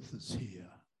 Elizabeth is here.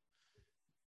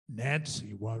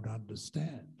 Nancy won't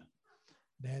understand.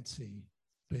 Nancy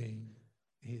being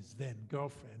his then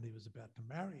girlfriend, he was about to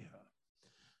marry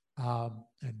her.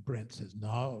 And Brent says,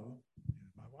 no.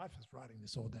 My wife is writing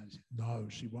this all down. She says, no,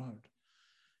 she won't.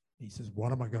 He says,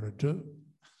 what am I going to do?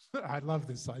 I love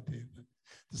this idea that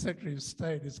the Secretary of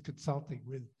State is consulting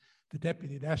with the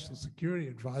Deputy National Security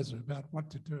Advisor about what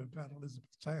to do about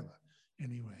Elizabeth Taylor.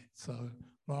 Anyway, so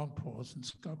long pause, and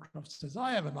Scowcroft says,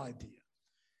 I have an idea.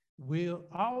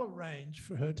 I'll arrange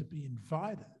for her to be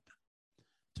invited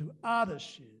to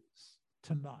Ardashir's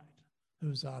tonight.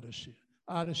 Who's Ardashir?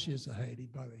 Ardashir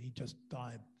Zahedi, by the way, he just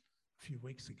died a few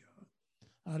weeks ago.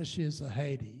 Ardashir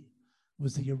Zahedi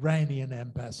was the Iranian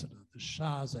ambassador, the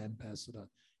Shah's ambassador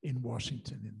in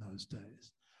Washington in those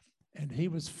days. And he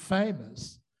was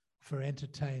famous for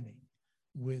entertaining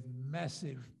with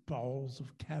massive bowls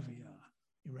of caviar,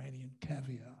 Iranian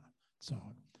caviar, so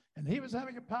on. And he was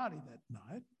having a party that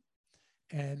night.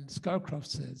 And Scowcroft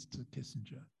says to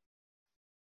Kissinger,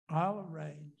 I'll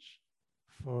arrange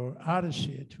for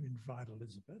Ardashir to invite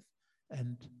Elizabeth,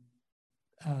 and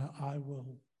I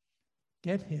will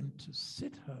get him to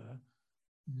sit her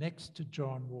next to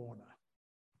John Warner,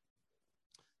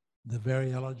 the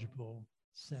very eligible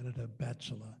senator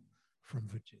bachelor from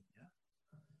Virginia.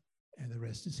 And the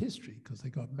rest is history, because they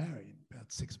got married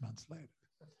about 6 months later.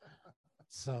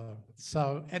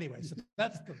 So anyway, so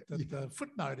that's the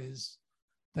footnote is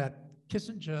that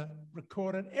Kissinger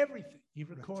recorded everything. He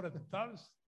recorded those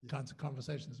kinds of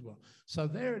conversations as well. So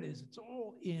there it is. It's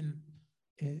all in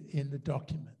the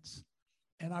documents.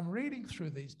 And I'm reading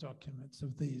through these documents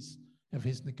of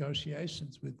his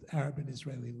negotiations with Arab and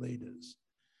Israeli leaders.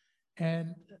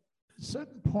 And at a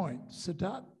certain point,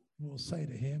 Sadat will say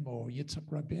to him, or Yitzhak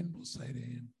Rabin will say to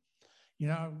him, you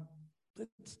know,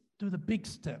 let's do the big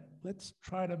step. Let's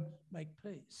try to make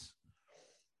peace.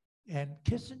 And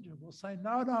Kissinger will say,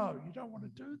 no, you don't want to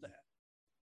do that.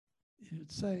 He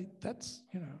would say, that's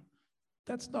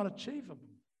not achievable.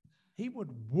 He would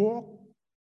walk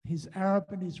his Arab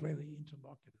and Israeli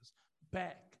interlocutors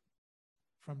back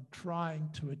from trying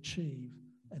to achieve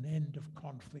an end of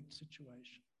conflict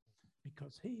situation,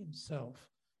 because he himself,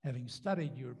 having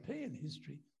studied European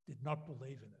history, did not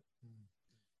believe in it.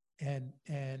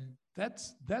 And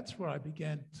that's where I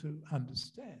began to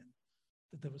understand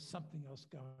that there was something else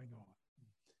going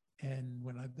on. And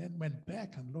when I then went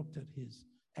back and looked at his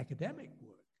academic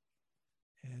work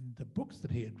and the books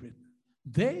that he had written,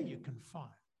 there you can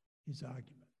find his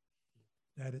argument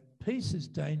that peace is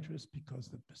dangerous because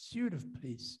the pursuit of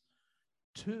peace,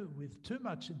 with too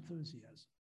much enthusiasm,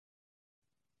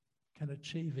 can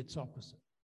achieve its opposite.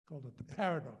 Called it the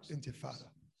paradox. Intifada.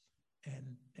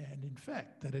 And in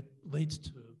fact, that it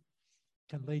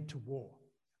can lead to war.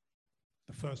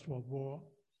 The First World War,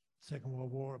 Second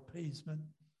World War, appeasement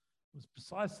was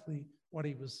precisely what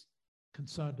he was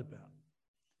concerned about.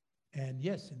 And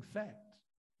yes, in fact,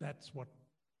 that's what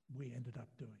we ended up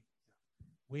doing.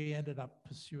 We ended up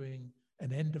pursuing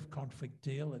an end of conflict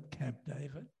deal at Camp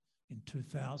David in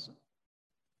 2000.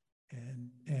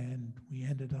 And we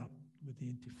ended up with the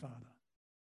Intifada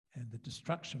and the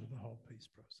destruction of the whole peace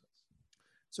process.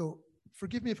 So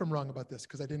forgive me if I'm wrong about this,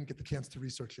 because I didn't get the chance to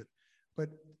research it. But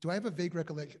do I have a vague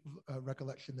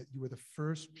recollection that you were the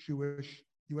first Jewish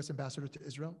U.S. ambassador to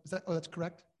Israel? Is that? Oh, that's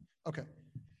correct. Okay.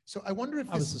 So I wonder if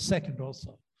I was the second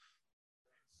also.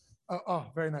 Oh,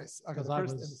 very nice. Because I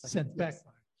was sent back.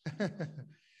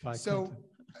 So,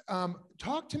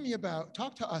 talk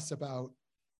to us about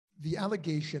the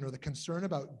allegation or the concern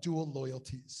about dual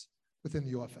loyalties within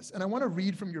the office. And I want to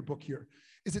read from your book here.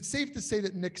 Is it safe to say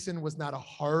that Nixon was not a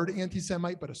hard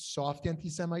anti-Semite, but a soft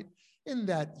anti-Semite, in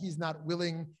that he's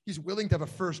willing to have a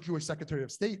first Jewish Secretary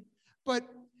of State, but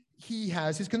he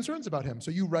has his concerns about him.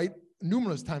 So you write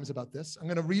numerous times about this. I'm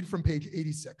going to read from page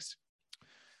 86.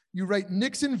 You write,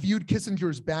 Nixon viewed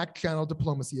Kissinger's back channel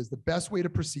diplomacy as the best way to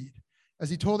proceed. As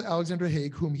he told Alexander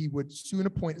Haig, whom he would soon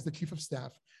appoint as the chief of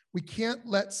staff, we can't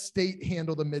let state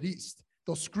handle the Mideast.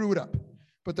 They'll screw it up.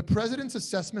 But the president's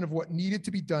assessment of what needed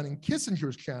to be done in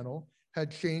Kissinger's channel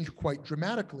had changed quite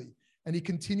dramatically, and he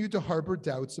continued to harbor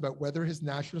doubts about whether his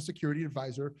national security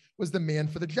advisor was the man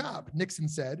for the job. Nixon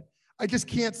said, I just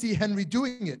can't see Henry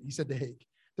doing it, he said to Haig.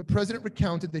 The president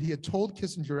recounted that he had told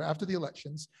Kissinger after the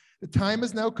elections, the time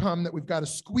has now come that we've got to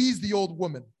squeeze the old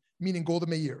woman, meaning Golda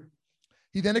Meir.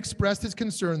 He then expressed his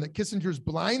concern that Kissinger's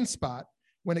blind spot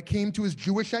when it came to his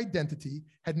Jewish identity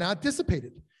had not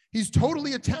dissipated. He's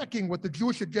totally attacking what the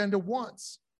Jewish agenda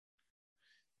wants.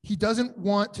 He doesn't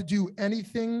want to do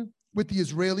anything with the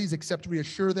Israelis except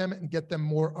reassure them and get them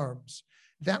more arms.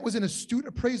 That was an astute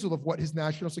appraisal of what his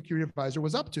national security advisor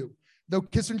was up to, though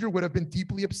Kissinger would have been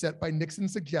deeply upset by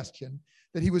Nixon's suggestion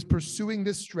that he was pursuing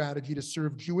this strategy to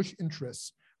serve Jewish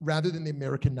interests rather than the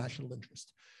American national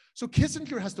interest. So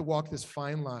Kissinger has to walk this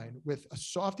fine line with a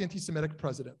soft anti-Semitic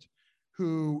president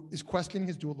who is questioning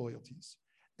his dual loyalties.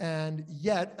 And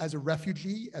yet, as a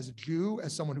refugee, as a Jew,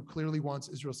 as someone who clearly wants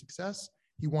Israel's success,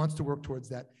 he wants to work towards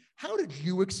that. How did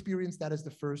you experience that as the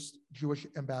first Jewish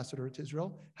ambassador to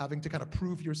Israel, having to kind of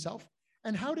prove yourself?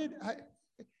 And how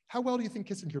well do you think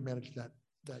Kissinger managed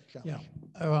that challenge?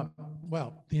 Yeah,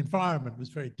 well, the environment was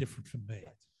very different from me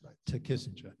to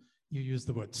Kissinger. You used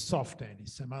the word soft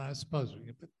anti-Semite, I suppose,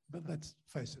 but let's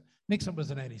face it, Nixon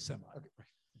was an anti-Semite. Okay.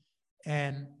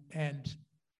 And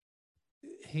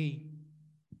he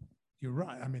you're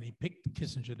right. I mean, he picked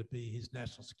Kissinger to be his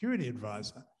national security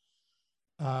advisor,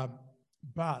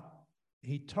 but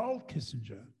he told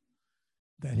Kissinger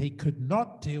that he could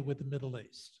not deal with the Middle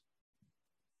East,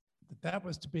 that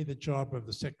was to be the job of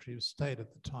the Secretary of State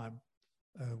at the time,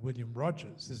 William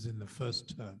Rogers. This is in the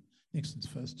first term, Nixon's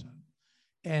first term.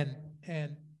 And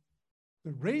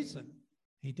the reason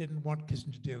he didn't want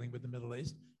Kissinger dealing with the Middle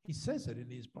East, he says it in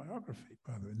his biography,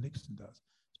 by the way, Nixon does,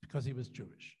 it's because he was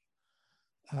Jewish.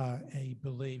 And he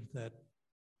believed that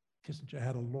Kissinger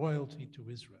had a loyalty to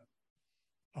Israel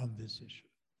on this issue.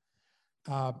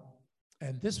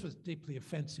 And this was deeply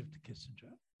offensive to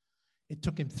Kissinger. It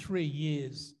took him 3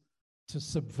 years to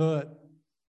subvert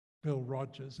Bill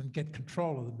Rogers and get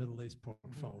control of the Middle East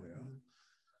portfolio.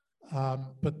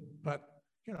 But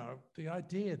you know, the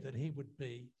idea that he would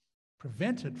be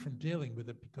prevented from dealing with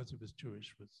it because he was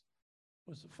Jewish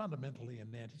was fundamentally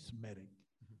an anti-Semitic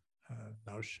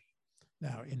notion.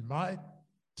 Now, in my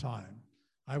time,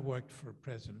 I worked for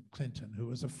President Clinton, who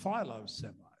was a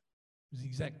Philo-Semite. He was the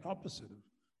exact opposite of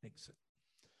Nixon.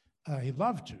 He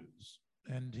loved Jews,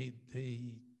 and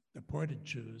he appointed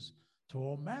Jews to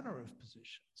all manner of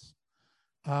positions.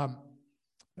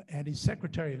 And his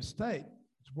Secretary of State,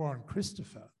 Warren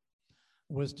Christopher,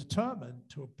 was determined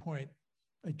to appoint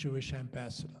a Jewish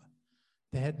ambassador.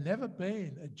 There had never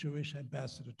been a Jewish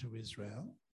ambassador to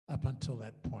Israel up until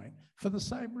that point for the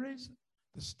same reason.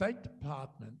 The State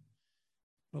Department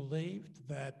believed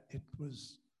that it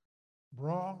was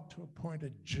wrong to appoint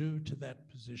a Jew to that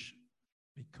position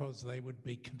because they would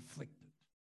be conflicted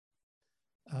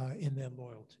in their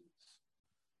loyalties.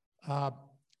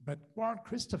 But Warren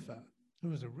Christopher, who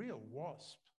was a real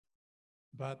WASP,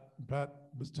 but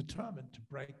was determined to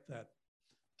break that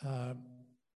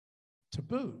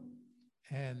taboo.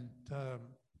 And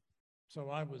so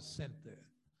I was sent there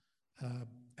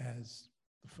as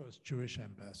the first Jewish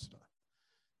ambassador.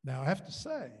 Now, I have to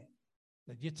say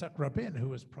that Yitzhak Rabin, who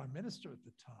was prime minister at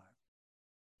the time,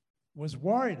 was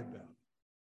worried about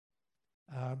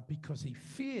it because he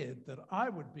feared that I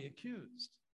would be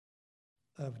accused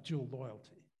of dual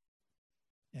loyalty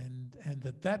and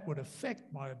that would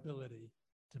affect my ability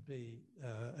to be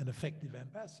an effective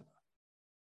ambassador.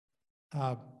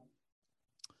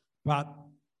 But,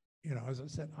 you know, as I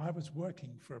said, I was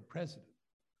working for a president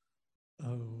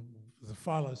who was a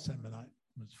Philo-Semitite,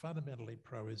 was fundamentally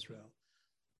pro-Israel.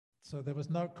 So there was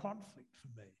no conflict for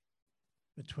me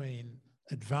between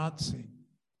advancing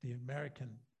the American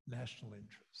national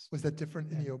interests. Was that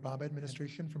different in the Obama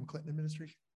administration from Clinton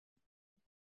administration?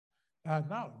 No,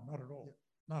 not at all.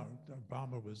 No,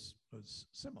 Obama was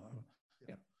similar.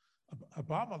 Yeah.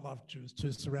 Obama loved Jews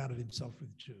too, surrounded himself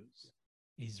with Jews.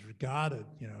 He's regarded,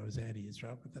 you know, as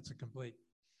anti-Israel, but that's a complete,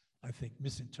 I think,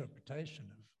 misinterpretation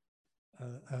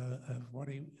of what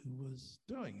he was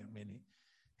doing. I mean,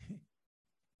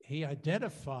 he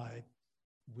identified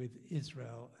with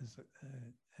Israel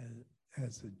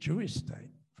as a Jewish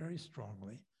state very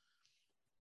strongly,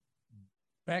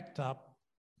 backed up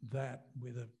that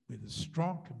with a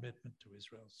strong commitment to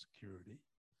Israel's security.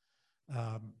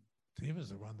 He was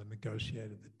the one that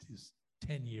negotiated this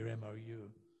 10-year MOU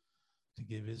to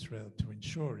give Israel, to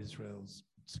ensure Israel's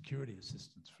security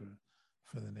assistance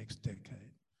for the next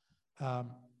decade.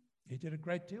 He did a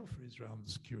great deal for Israel on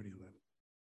the security level.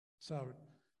 So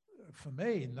for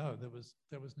me, no,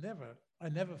 I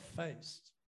never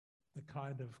faced the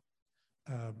kind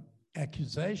of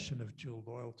accusation of dual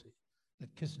loyalty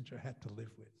that Kissinger had to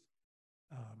live with,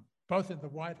 both in the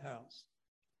White House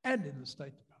and in the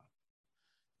State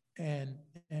Department.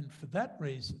 And for that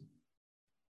reason,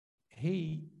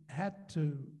 he had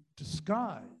to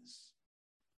disguise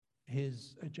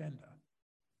his agenda.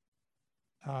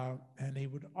 And he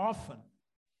would often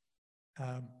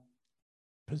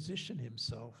position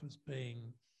himself as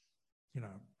being, you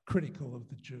know, critical of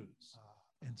the Jews.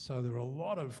 And so there are a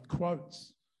lot of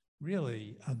quotes,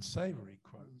 really unsavory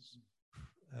quotes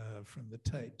from the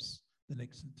tapes, the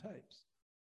Nixon tapes,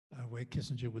 where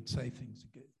Kissinger would say things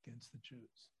against the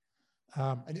Jews.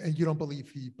 And you don't believe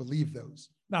he believed those?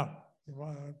 No.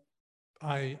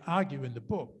 I argue in the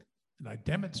book, and I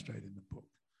demonstrate in the book,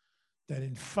 that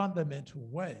in fundamental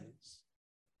ways,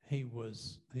 he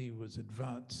was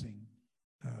advancing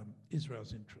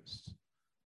Israel's interests.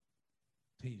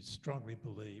 He strongly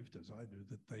believed, as I do,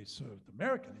 that they served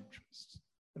American interests.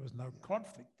 There was no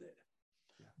conflict there.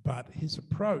 Yeah. But his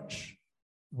approach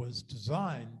was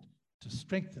designed to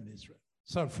strengthen Israel.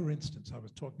 So, for instance, I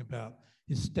was talking about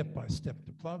his step-by-step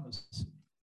diplomacy.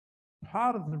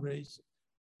 Part of the reason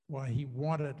why he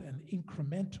wanted an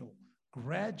incremental,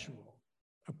 gradual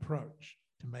approach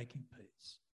to making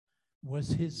peace was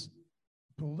his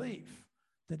belief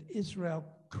that Israel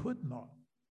could not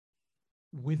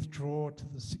withdraw to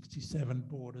the 67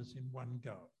 borders in one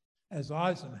go, as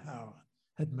Eisenhower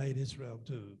had made Israel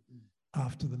do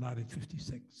after the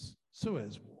 1956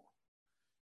 Suez War.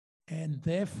 And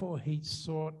therefore, he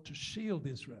sought to shield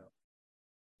Israel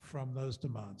from those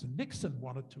demands. And Nixon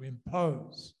wanted to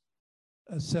impose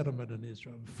a settlement in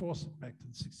Israel and force it back to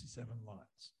the 67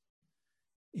 lines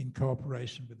in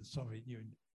cooperation with the Soviet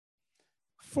Union.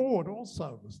 Ford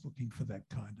also was looking for that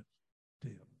kind of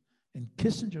deal. And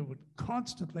Kissinger would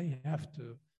constantly have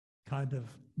to kind of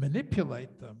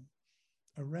manipulate them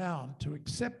around to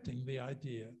accepting the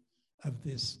idea of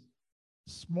this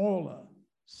smaller,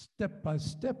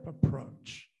 step-by-step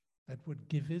approach that would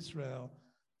give Israel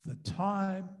the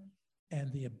time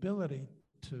and the ability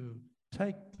to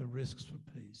take the risks for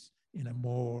peace in a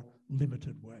more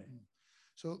limited way.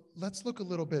 So let's look a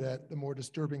little bit at the more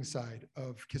disturbing side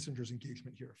of Kissinger's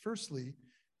engagement here. Firstly,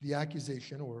 the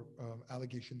accusation or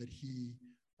allegation that he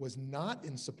was not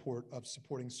in support of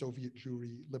supporting Soviet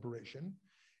Jewry liberation.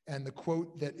 And the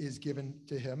quote that is given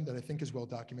to him that I think is well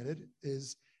documented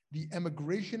is, "The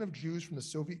emigration of Jews from the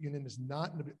Soviet Union is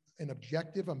not an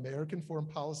objective American foreign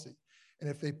policy. And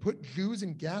if they put Jews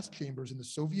in gas chambers in the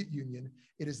Soviet Union,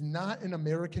 it is not an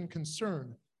American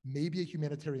concern, maybe a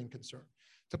humanitarian concern."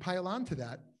 To pile on to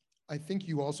that, I think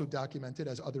you also documented,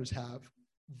 as others have,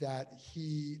 that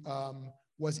he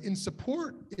was in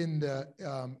support in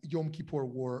the Yom Kippur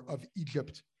War of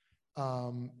Egypt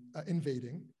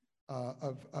invading,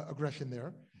 of aggression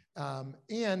there.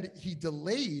 And he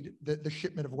delayed the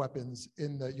shipment of weapons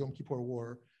in the Yom Kippur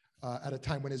War at a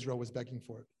time when Israel was begging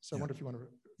for it. So I wonder if you want to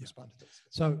respond to this.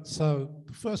 So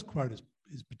the first quote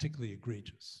is particularly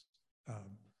egregious.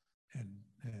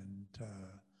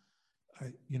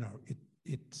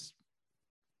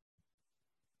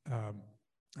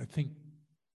 I think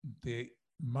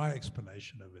my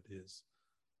explanation of it is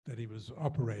that he was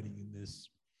operating in this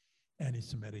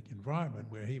anti-Semitic environment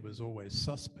where he was always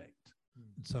suspect.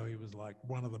 And so he was like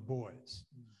one of the boys.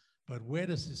 But where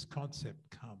does this concept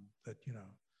come that,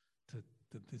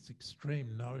 that this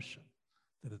extreme notion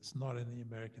that it's not in the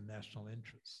American national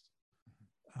interest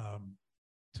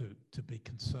to be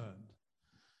concerned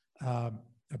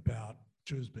about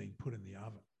Jews being put in the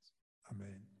ovens? I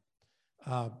mean,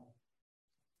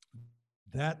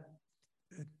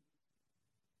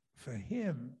 for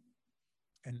him,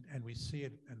 and we see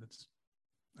it, and it's,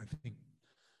 I think,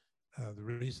 the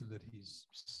reason that he's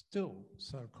still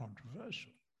so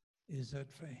controversial is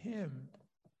that for him,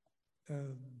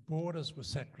 borders were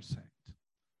sacrosanct.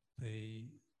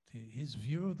 His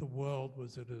view of the world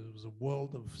was that it was a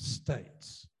world of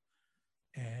states,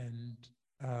 and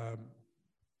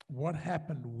what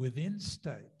happened within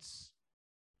states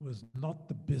was not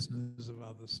the business of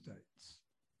other states.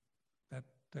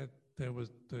 That there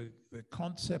was the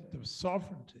concept of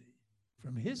sovereignty,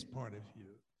 from his point of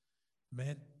view,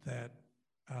 meant that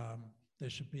there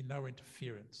should be no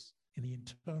interference in the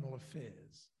internal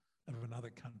affairs of another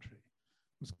country.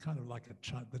 It was kind of like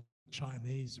the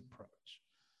Chinese approach.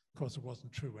 Of course, it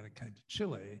wasn't true when it came to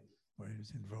Chile, where he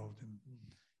was involved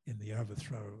in the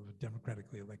overthrow of a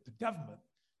democratically elected government,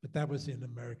 but that was in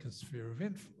America's sphere of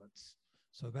influence.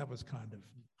 So that was kind of,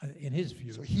 in his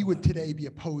view. So he would today be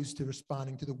opposed to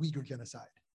responding to the Uyghur genocide.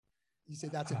 You say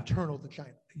that's internal to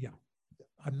China. Yeah.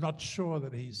 I'm not sure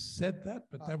that he's said that,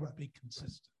 but that would be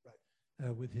consistent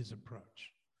with his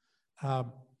approach,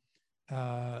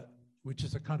 which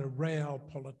is a kind of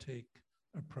realpolitik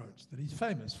approach that he's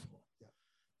famous for.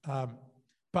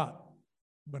 But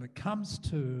when it comes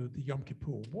to the Yom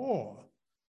Kippur War,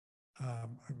 I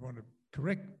want to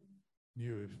correct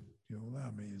you, if you'll allow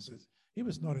me, is that he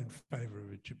was not in favor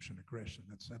of Egyptian aggression.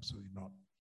 That's absolutely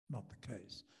not the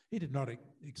case. He did not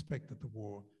expect that the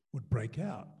war would break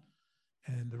out.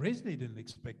 And the reason he didn't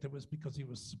expect it was because he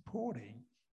was supporting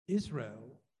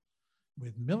Israel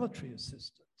with military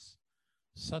assistance,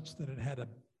 such that it had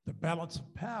the balance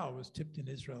of power was tipped in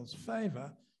Israel's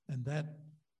favor, and that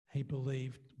he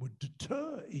believed would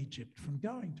deter Egypt from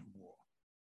going to war.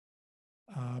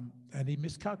 And he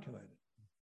miscalculated.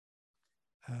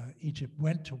 Egypt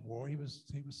went to war. He was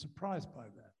surprised by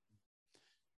that.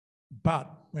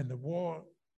 But when the war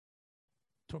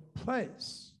took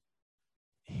place,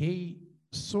 he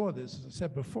saw this, as I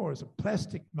said before, as a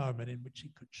plastic moment in which he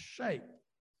could shape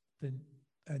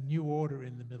a new order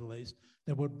in the Middle East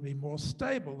that would be more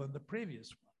stable than the previous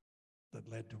one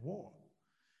that led to war.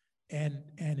 And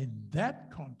in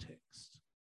that context,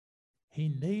 he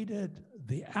needed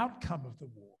the outcome of the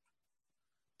war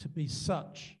to be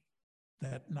such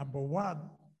that, number one,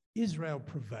 Israel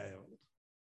prevailed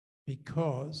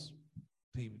because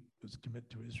he was committed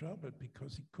to Israel, but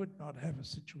because he could not have a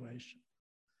situation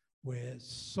where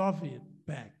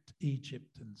Soviet-backed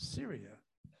Egypt and Syria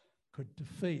could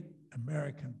defeat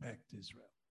American-backed Israel.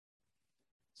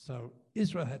 So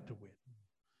Israel had to win.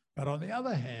 But on the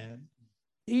other hand,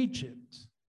 Egypt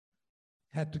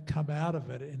had to come out of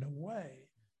it in a way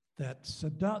that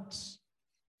Sadat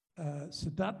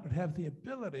would have the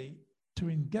ability to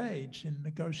engage in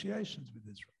negotiations with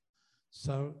Israel.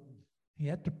 So he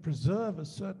had to preserve a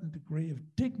certain degree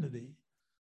of dignity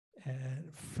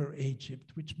for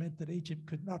Egypt, which meant that Egypt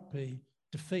could not be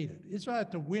defeated. Israel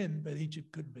had to win, but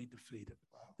Egypt couldn't be defeated.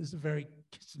 Wow. This is a very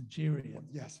Kissingerian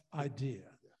idea.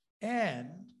 Yeah. And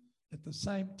at the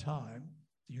same time,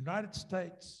 the United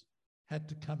States had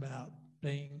to come out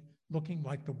looking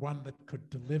like the one that could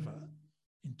deliver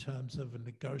in terms of a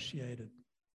negotiated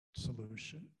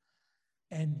solution.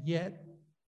 And yet,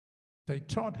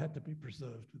 détente had to be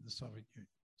preserved with the Soviet Union.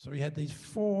 So he had these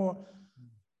four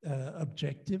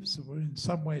objectives that were in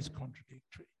some ways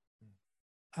contradictory.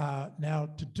 Now,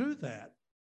 to do that,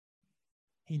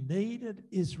 he needed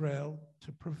Israel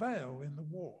to prevail in the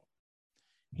war.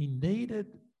 He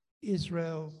needed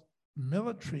Israel's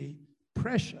military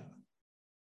pressure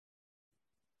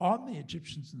on the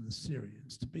Egyptians and the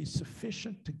Syrians to be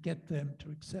sufficient to get them to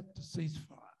accept a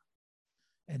ceasefire.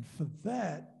 And for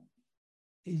that,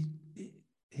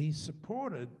 he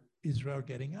supported Israel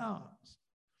getting arms.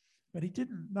 But he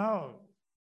didn't know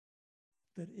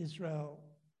that Israel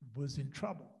was in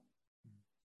trouble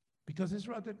because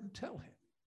Israel didn't tell him.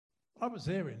 I was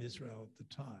there in Israel at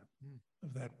the time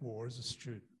of that war as a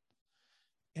student.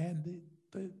 And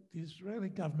the Israeli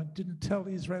government didn't tell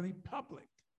the Israeli public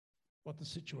what the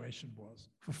situation was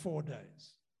for 4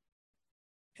 days.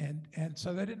 And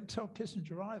so they didn't tell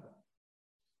Kissinger either.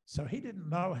 So he didn't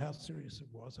know how serious it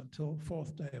was until the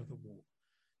 4th day of the war.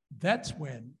 That's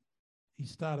when he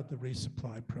started the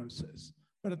resupply process.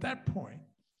 But at that point,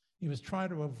 he was trying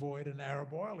to avoid an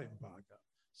Arab oil embargo.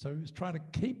 So he was trying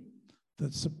to keep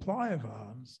the supply of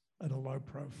arms at a low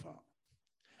profile.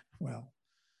 Well,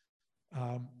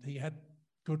 he had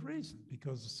good reason,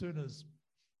 because as soon as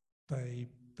they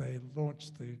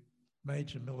launched the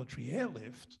major military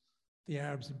airlift, the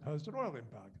Arabs imposed an oil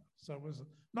embargo. So it was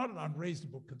not an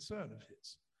unreasonable concern of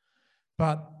his.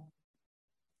 But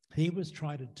he was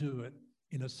trying to do it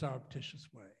in a surreptitious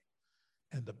way.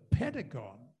 And the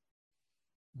Pentagon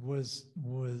was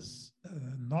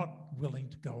not willing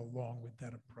to go along with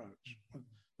that approach.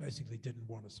 Basically didn't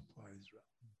want to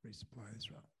resupply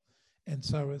Israel. And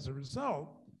so as a result,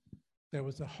 there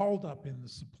was a holdup in the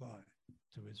supply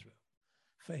to Israel.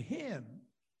 For him,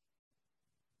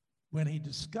 when he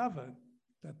discovered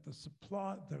that the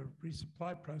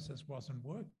resupply process wasn't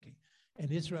working,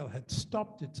 and Israel had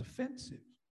stopped its offensive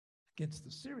against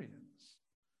the Syrians,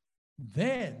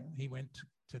 then he went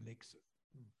to Nixon.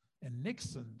 And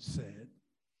Nixon said,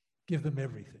 give them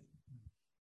everything.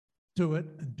 Do it,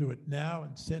 and do it now,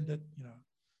 and send it,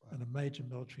 on a major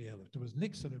military airlift. It was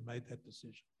Nixon who made that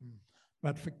decision.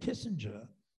 But for Kissinger,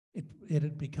 it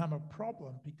had become a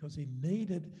problem because he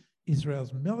needed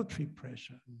Israel's military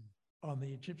pressure on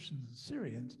the Egyptians and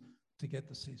Syrians to get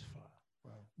the ceasefire.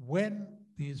 Wow. When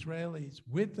the Israelis,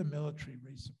 with the military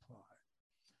resupply,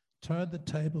 turned the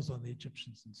tables on the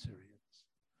Egyptians and Syrians,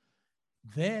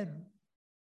 then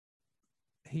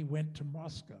he went to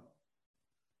Moscow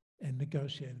and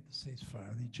negotiated the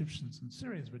ceasefire. The Egyptians and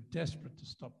Syrians were desperate to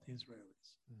stop the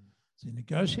Israelis. So he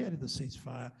negotiated the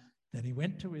ceasefire, then he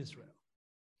went to Israel.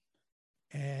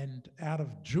 And out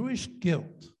of Jewish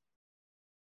guilt,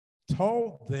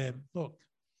 told them, look,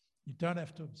 you don't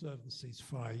have to observe the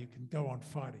ceasefire. You can go on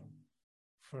fighting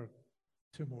for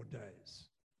 2 more days.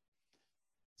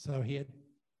 So he had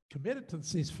committed to the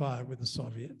ceasefire with the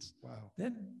Soviets,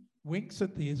 then winks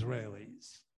at the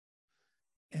Israelis,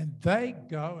 and they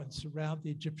go and surround the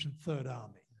Egyptian Third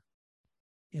Army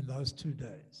in those 2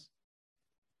 days.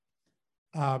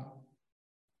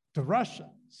 The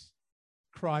Russians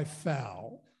cry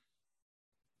foul,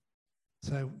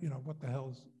 say, what the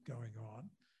hell's going on?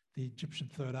 The Egyptian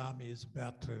Third Army is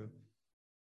about to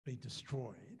be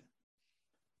destroyed.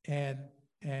 And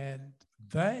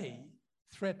they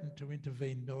threatened to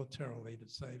intervene militarily to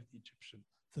save the Egyptian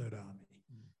Third Army.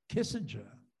 Kissinger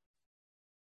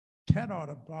cannot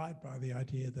abide by the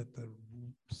idea that the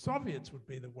Soviets would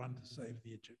be the one to save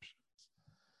the Egyptians.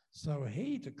 So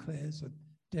he declares a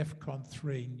DEFCON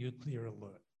 3 nuclear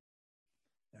alert.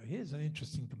 Now here's an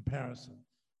interesting comparison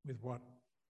with what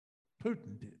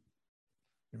Putin did.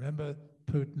 Remember,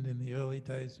 Putin in the early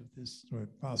days of this, or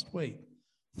last week,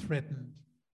 threatened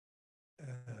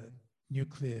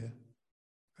nuclear,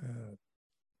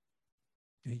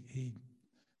 he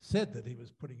said that he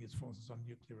was putting his forces on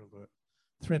nuclear alert,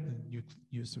 threatened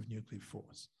use of nuclear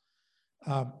force.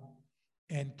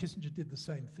 And Kissinger did the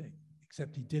same thing,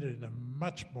 except he did it in a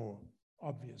much more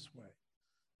obvious way,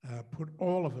 put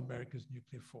all of America's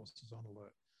nuclear forces on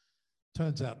alert.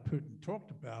 Turns out Putin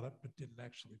talked about it, but didn't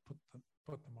actually put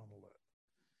them on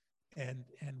alert.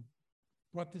 And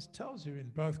what this tells you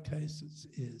in both cases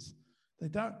is they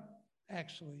don't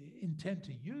actually intend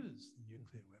to use the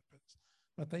nuclear weapons,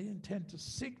 but they intend to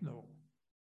signal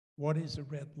what is a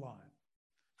red line.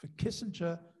 For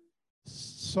Kissinger,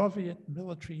 Soviet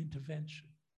military intervention,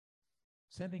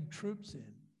 sending troops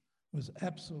in, was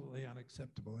absolutely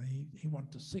unacceptable. He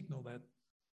wanted to signal that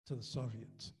to the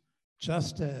Soviets,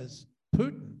 just as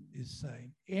Putin is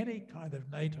saying any kind of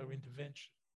NATO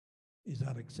intervention is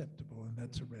unacceptable, and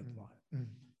that's a red line.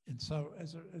 And so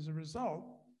as a result,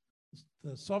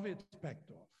 the Soviets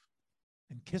backed off,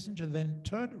 and Kissinger then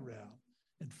turned around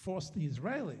and forced the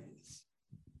Israelis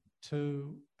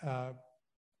to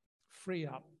free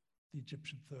up the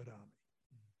Egyptian Third Army,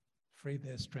 free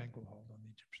their stranglehold on the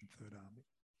Egyptian Third Army.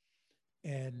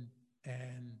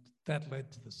 And that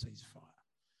led to the ceasefire.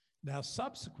 Now,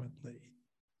 subsequently,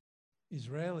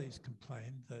 Israelis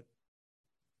complained that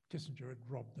Kissinger had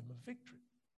robbed them of victory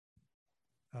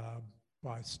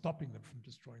by stopping them from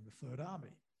destroying the Third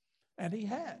Army. And he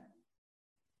had.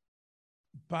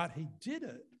 But he did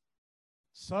it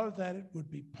so that it would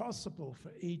be possible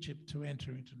for Egypt to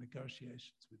enter into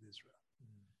negotiations with Israel.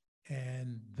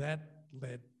 And that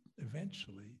led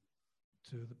eventually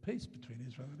to the peace between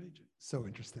Israel and Egypt. So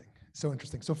interesting. So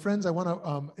interesting. So friends, I want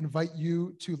to invite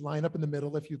you to line up in the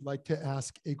middle if you'd like to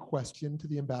ask a question to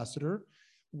the ambassador.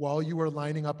 While you are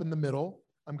lining up in the middle,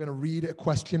 I'm going to read a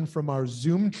question from our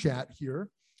Zoom chat here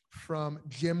from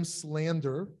Jim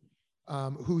Slander,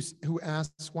 who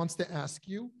wants to ask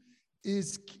you,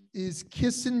 is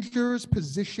Kissinger's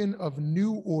position of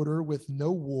new order with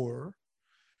no war,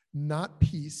 not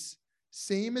peace,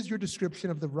 same as your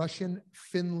description of the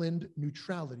Russian-Finland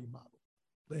neutrality model?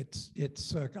 It's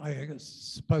I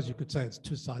suppose you could say it's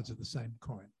two sides of the same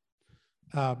coin.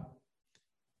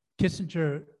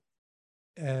 Kissinger,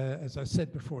 as I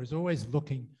said before, is always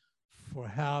looking for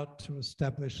how to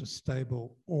establish a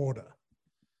stable order.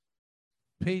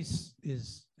 Peace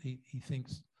is, he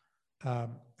thinks, a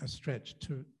stretch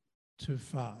too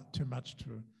far, too much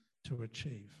to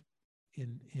achieve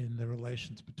in the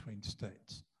relations between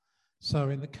states. So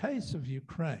in the case of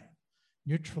Ukraine,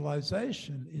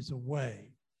 neutralization is a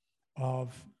way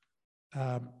of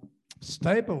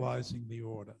stabilizing the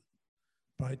order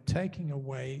by taking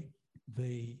away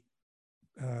the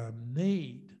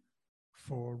need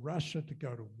for Russia to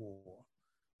go to war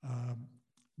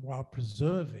while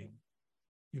preserving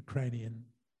Ukrainian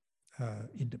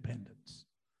independence.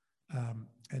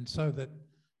 And so that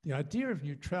the idea of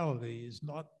neutrality is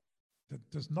not, that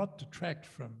does not detract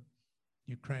from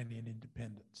Ukrainian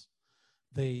independence.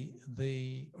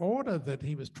 The order that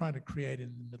he was trying to create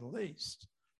in the Middle East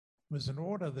was an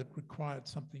order that required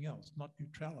something else, not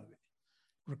neutrality.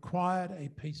 Required a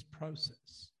peace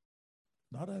process,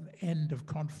 not an end of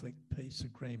conflict peace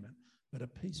agreement, but a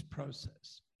peace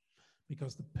process.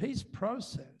 Because the peace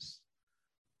process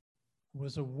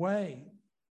was a way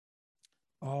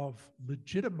of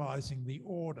legitimizing the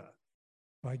order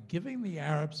by giving the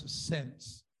Arabs a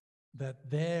sense that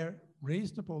their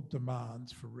reasonable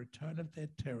demands for return of their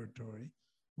territory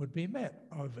would be met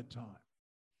over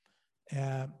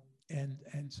time. And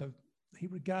so he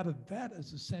regarded that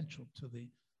as essential to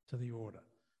the order,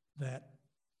 that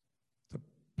the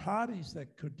parties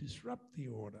that could disrupt the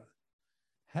order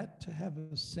had to have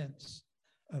a sense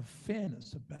of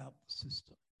fairness about the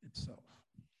system itself.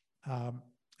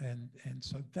 And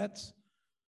so that's,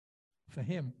 for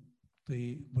him,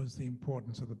 was the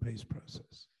importance of the peace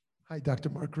process. Hi, Dr.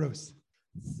 Mark Gross.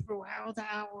 Throughout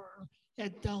our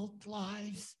adult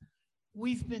lives,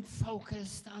 we've been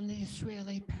focused on the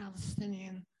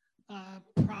Israeli-Palestinian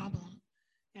problem.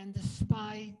 And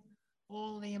despite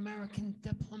all the American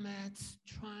diplomats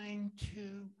trying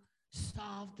to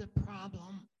solve the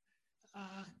problem,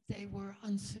 they were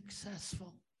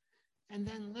unsuccessful. And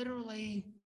then literally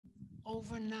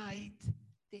overnight,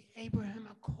 the Abraham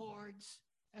Accords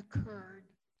occurred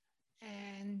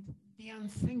and the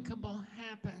unthinkable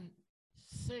happened.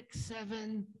 6,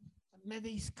 7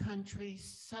 Mideast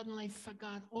countries suddenly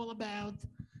forgot all about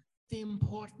the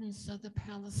importance of the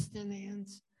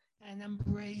Palestinians and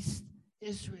embraced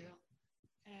Israel.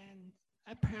 And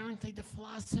apparently the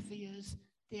philosophy is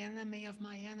the enemy of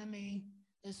my enemy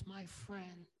is my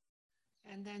friend.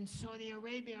 And then Saudi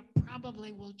Arabia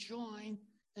probably will join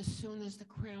as soon as the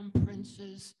Crown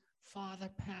Prince's father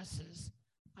passes.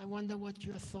 I wonder what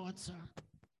your thoughts are.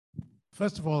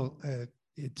 First of all,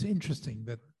 it's interesting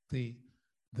that the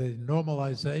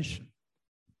normalization,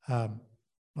 by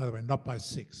the way, not by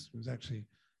 6, it was actually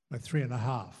by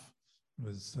 3.5. It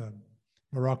was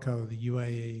Morocco, the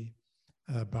UAE,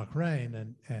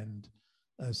 Bahrain, and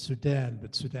Sudan,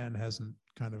 but Sudan hasn't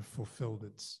kind of fulfilled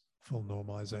its full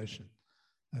normalization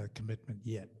commitment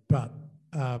yet. But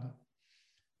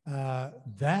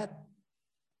that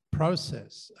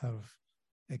process of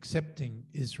accepting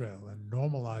Israel and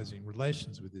normalizing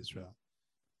relations with Israel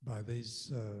by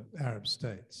these Arab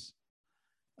states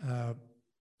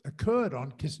occurred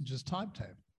on Kissinger's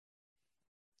timetable.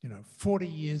 40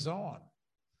 years on,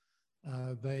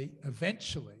 they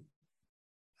eventually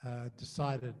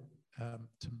decided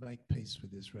to make peace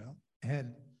with Israel.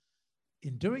 And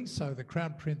in doing so, the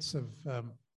Crown Prince of the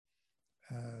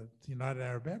United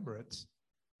Arab Emirates,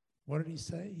 what did he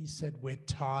say? He said, "We're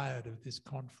tired of this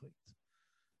conflict,"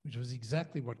 which was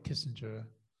exactly what Kissinger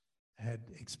had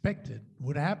expected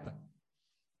would happen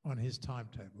on his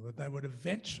timetable, that they would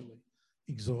eventually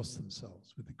exhaust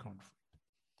themselves with the conflict.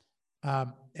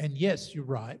 And yes, you're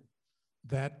right,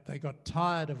 that they got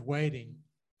tired of waiting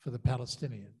for the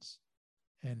Palestinians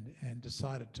and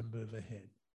decided to move ahead.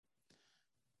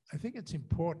 I think it's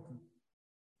important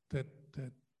that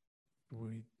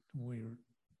we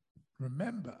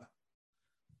remember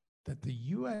that the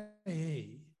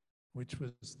UAE, which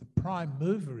was the prime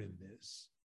mover in this,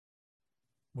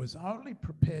 was only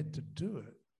prepared to do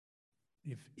it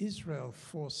if Israel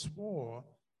forswore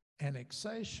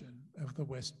annexation of the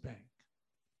West Bank.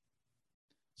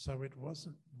 So it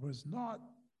was not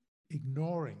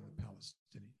ignoring the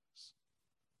Palestinians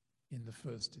in the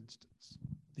first instance.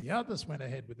 The others went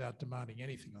ahead without demanding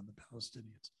anything on the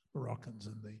Palestinians, Moroccans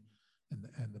and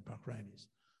the Bahrainis.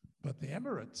 But the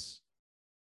Emirates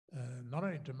not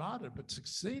only demanded, but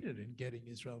succeeded in getting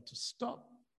Israel to stop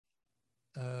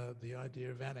the idea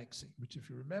of annexing, which, if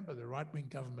you remember, the right-wing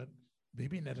government,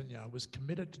 Bibi Netanyahu, was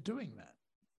committed to doing that.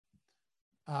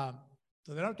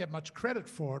 So they don't get much credit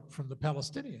for it from the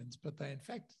Palestinians, but they, in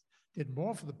fact, did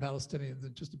more for the Palestinians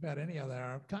than just about any other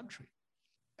Arab country.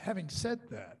 Having said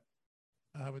that,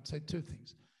 I would say 2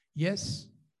 things. Yes,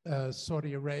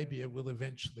 Saudi Arabia will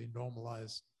eventually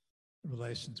normalize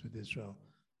relations with Israel,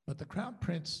 but the Crown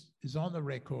Prince is on the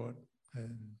record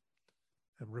and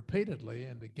repeatedly,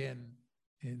 and again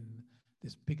in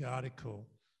this big article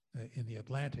in The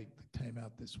Atlantic that came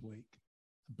out this week,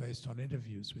 based on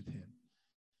interviews with him,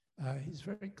 he's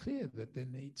very clear that there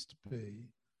needs to be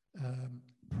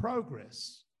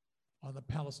progress on the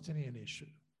Palestinian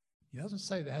issue. He doesn't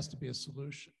say there has to be a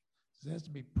solution. There has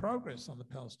to be progress on the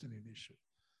Palestinian issue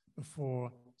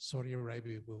before Saudi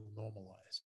Arabia will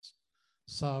normalize.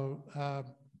 So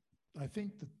I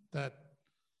think that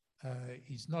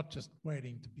he's not just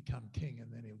waiting to become king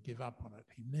and then he'll give up on it.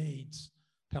 He needs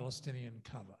Palestinian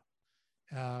cover.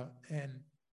 And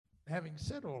having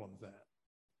said all of that,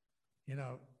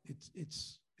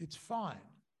 it's fine.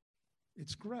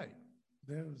 It's great.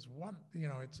 There's one,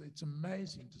 it's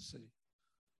amazing to see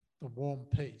the warm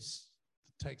peace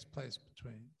that's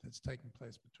taken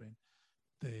place between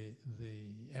the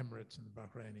Emirates and the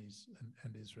Bahrainis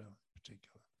and Israel in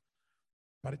particular.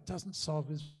 But it doesn't solve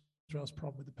Israel's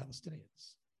problem with the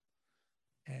Palestinians.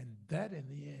 And that, in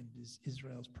the end, is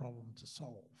Israel's problem to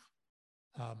solve.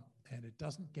 And it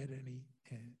doesn't get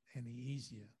any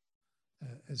easier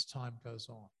as time goes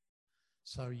on.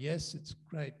 So yes, it's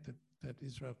great that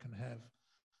Israel can have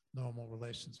normal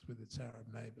relations with its Arab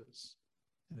neighbors,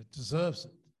 and it deserves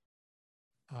it.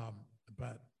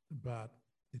 But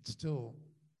it still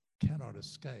cannot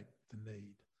escape the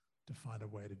need to find a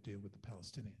way to deal with the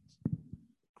Palestinians.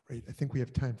 Great. I think we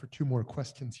have time for 2 more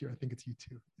questions here. I think it's you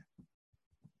two.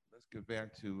 Let's get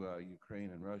back to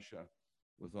Ukraine and Russia.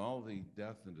 With all the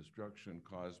death and destruction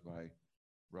caused by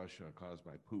Russia, caused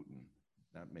by Putin,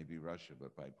 not maybe Russia,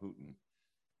 but by Putin.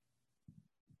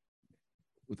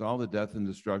 With all the death and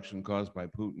destruction caused by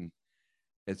Putin,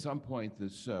 at some point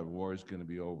this war is going to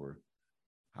be over.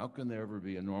 How can there ever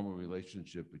be a normal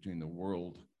relationship between the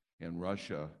world and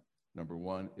Russia, number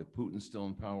one, if Putin's still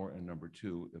in power, and number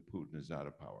 2, if Putin is out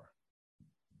of power?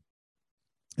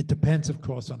 It depends, of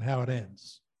course, on how it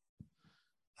ends.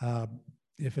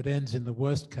 If it ends in the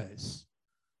worst case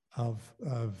of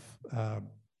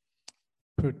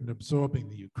Putin absorbing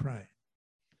the Ukraine,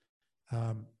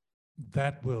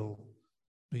 that will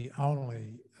be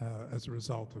only as a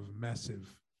result of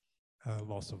massive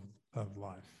loss of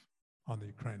life on the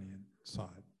Ukrainian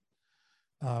side.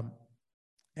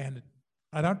 And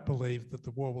I don't believe that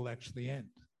the war will actually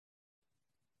end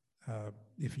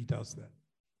if he does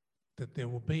that there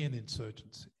will be an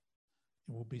insurgency.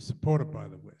 It will be supported by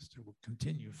the West. It will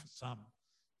continue for some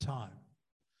time.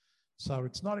 So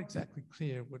it's not exactly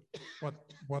clear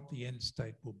what the end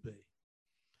state will be.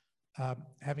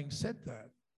 Having said that,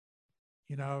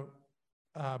 you know,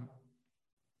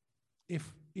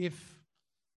 if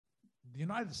the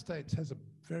United States has a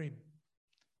very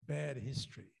bad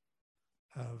history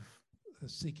of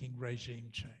seeking regime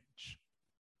change.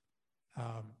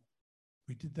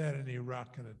 We did that in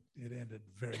Iraq and it ended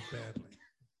very badly.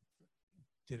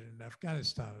 Did it in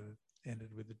Afghanistan, it ended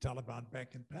with the Taliban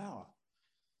back in power.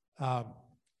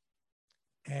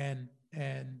 And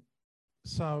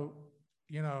so,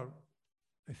 you know,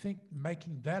 I think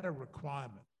making that a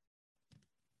requirement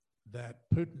that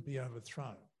Putin be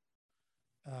overthrown,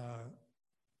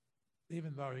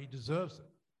 even though he deserves it,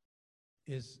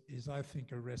 is I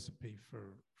think a recipe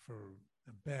for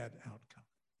a bad outcome.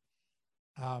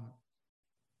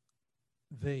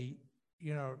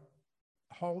 You know,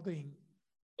 holding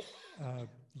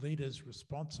leaders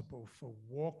responsible for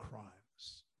war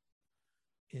crimes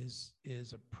is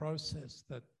a process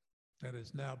that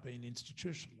has now been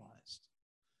institutionalized,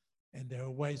 and there are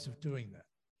ways of doing that.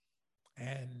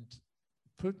 And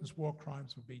Putin's war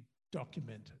crimes will be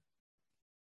documented,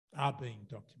 are being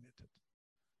documented.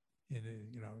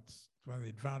 You know, it's one of the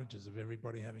advantages of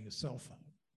everybody having a cell phone.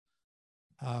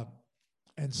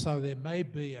 And so there may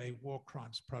be a war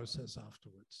crimes process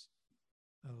afterwards,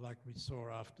 like we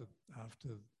saw after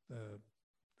the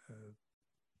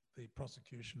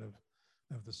prosecution of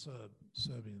the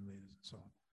Serbian leaders and so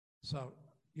on. So,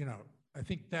 you know, I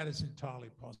think that is entirely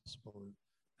possible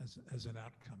as an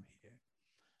outcome here.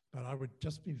 But I would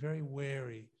just be very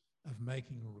wary of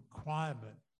making a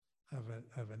requirement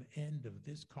of an end of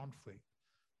this conflict,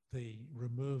 the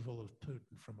removal of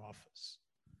Putin from office,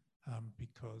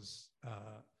 because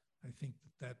I think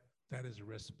that is a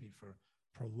recipe for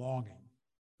prolonging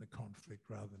the conflict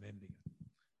rather than ending it.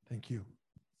 Thank you.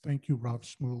 Thank you, Rav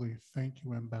Shmuley. Thank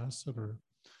you, Ambassador.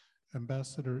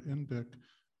 Ambassador Indyk,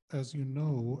 as you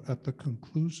know, at the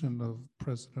conclusion of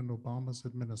President Obama's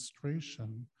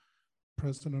administration,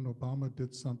 President Obama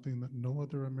did something that no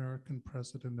other American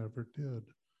president ever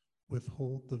did: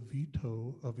 withhold the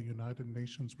veto of a United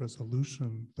Nations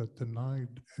resolution that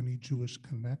denied any Jewish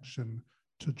connection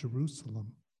to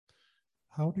Jerusalem.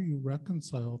 How do you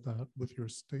reconcile that with your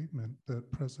statement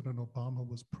that President Obama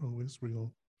was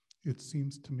pro-Israel? It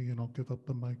seems to me, and I'll give up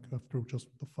the mic after just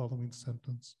the following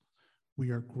sentence, we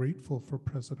are grateful for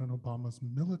President Obama's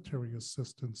military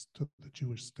assistance to the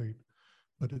Jewish state,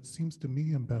 but it seems to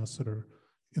me, Ambassador,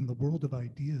 in the world of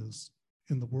ideas,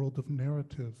 in the world of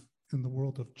narrative, in the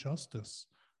world of justice,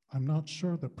 I'm not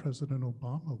sure that President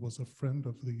Obama was a friend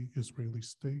of the Israeli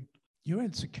state.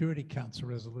 UN Security Council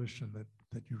resolution that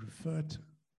you referred to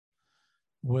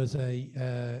was a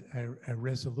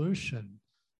resolution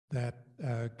that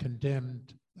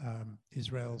condemned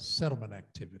Israel's settlement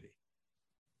activity.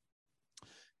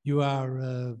 You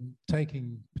are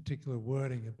taking particular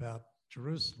wording about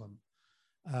Jerusalem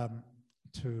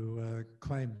to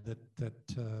claim that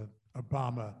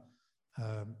Obama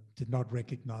did not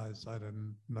recognize, I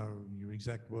don't know your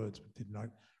exact words, but did not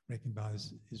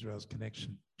recognize Israel's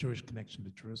connection, Jewish connection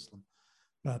to Jerusalem.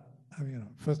 But I mean, you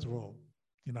know, first of all,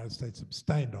 the United States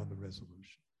abstained on the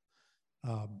resolution,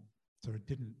 so it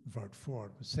didn't vote for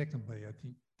it. But secondly, I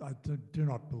think I do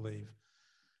not believe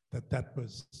that there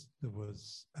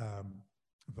was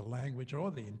the language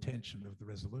or the intention of the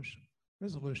resolution.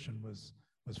 Resolution was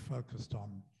focused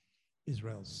on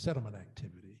Israel's settlement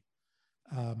activity,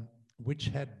 which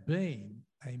had been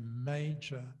a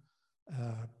major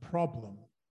problem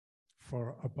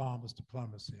for Obama's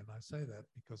diplomacy. And I say that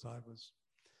because I was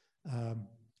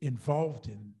involved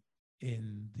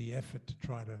in the effort to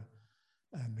try to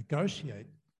negotiate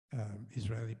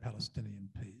Israeli-Palestinian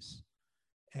peace.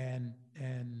 And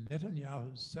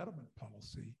Netanyahu's settlement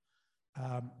policy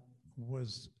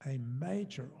was a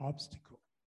major obstacle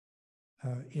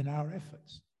in our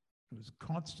efforts. It was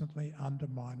constantly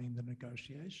undermining the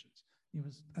negotiations. He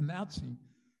was announcing,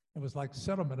 it was like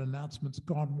settlement announcements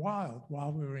gone wild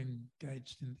while we were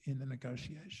engaged in the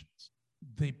negotiations.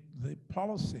 The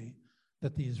policy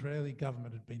that the Israeli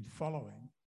government had been following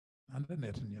under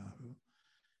Netanyahu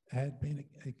had been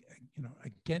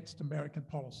against American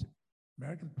policy.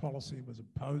 American policy was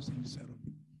opposing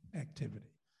settlement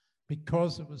activity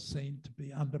because it was seen to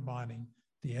be undermining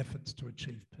the efforts to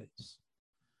achieve peace.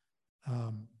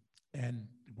 And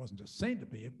it wasn't just seen to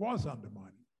be, it was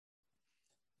undermining.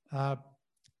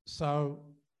 So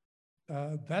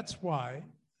that's why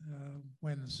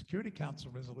when the Security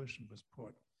Council resolution was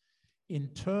put, in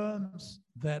terms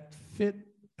that fit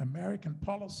American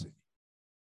policy,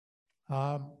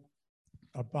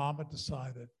 Obama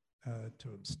decided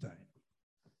to abstain.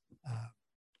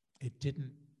 It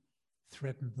didn't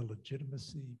threaten the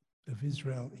legitimacy of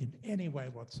Israel in any way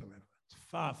whatsoever. It's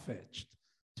far-fetched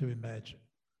to imagine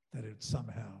that it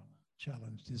somehow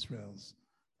challenged Israel's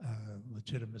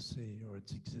legitimacy or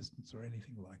its existence or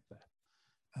anything like that.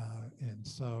 And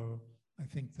so I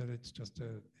think that it's just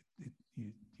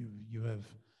you have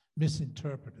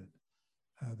misinterpreted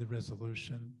the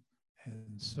resolution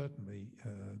and certainly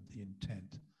the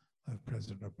intent of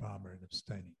President Obama in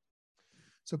abstaining.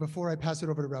 So before I pass it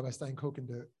over to Rabbi Stein-Koken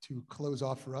to close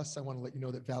off for us, I want to let you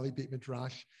know that Valley Beit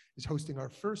Midrash is hosting our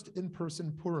first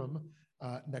in-person Purim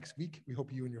next week. We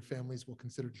hope you and your families will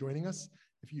consider joining us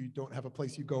if you don't have a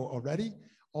place you go already.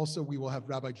 Also, we will have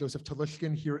Rabbi Joseph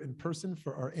Telushkin here in person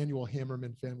for our annual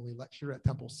Hammerman Family Lecture at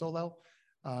Temple Solel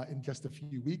in just a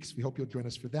few weeks. We hope you'll join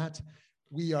us for that.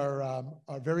 We are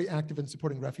very active in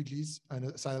supporting refugees and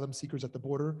asylum seekers at the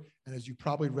border. And as you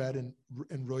probably read in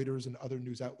Reuters and other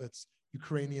news outlets,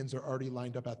 Ukrainians are already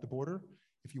lined up at the border.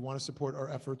 If you want to support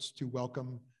our efforts to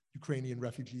welcome Ukrainian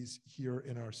refugees here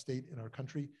in our state, in our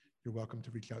country, you're welcome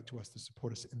to reach out to us to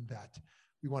support us in that.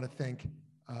 We want to thank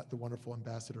the wonderful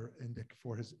Ambassador Indyk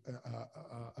for his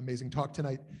amazing talk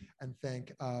tonight, and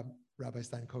thank Rabbi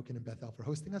Stein-Koken and Beth El for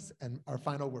hosting us. And our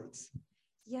final words.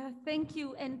 Yeah, thank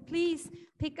you. And please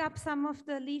pick up some of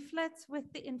the leaflets with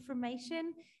the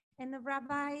information. And the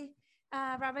Rabbi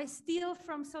Steele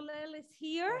from Solel is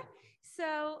here.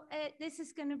 So this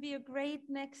is going to be a great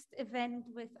next event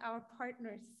with our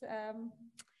partners.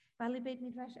 Valley Beit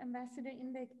Midrash Ambassador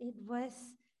Indyk, it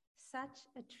was such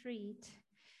a treat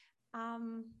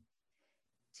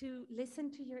to listen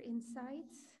to your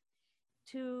insights,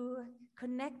 to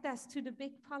connect us to the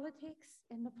big politics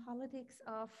and the politics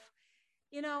of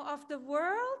the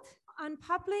world on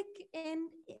public and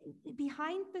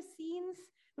behind the scenes.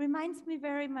 Reminds me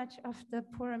very much of the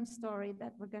Purim story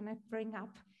that we're going to bring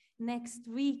up next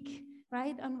week,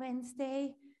 right, on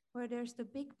Wednesday, where there's the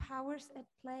big powers at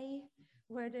play,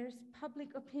 where there's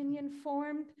public opinion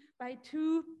formed by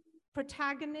two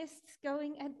protagonists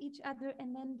going at each other,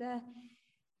 and then the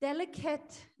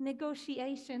delicate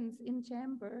negotiations in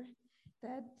chamber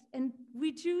and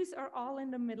we Jews are all in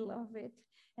the middle of it.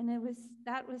 And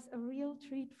that was a real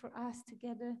treat for us to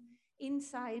get an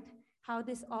insight how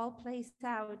this all plays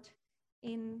out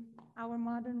in our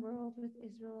modern world with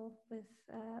Israel, with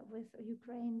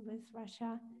Ukraine, with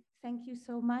Russia. Thank you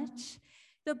so much.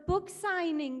 The book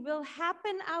signing will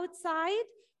happen outside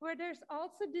where there's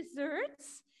also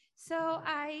desserts. So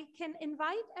I can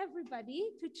invite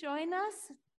everybody to join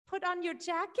us. Put on your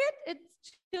jacket. It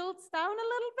chills down a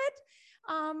little bit.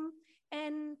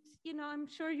 And, I'm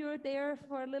sure you're there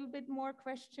for a little bit more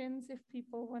questions if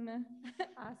people want to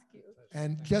ask you.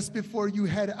 And just before you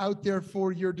head out there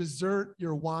for your dessert,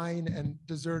 your wine and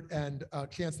dessert, and a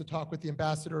chance to talk with the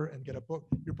ambassador and get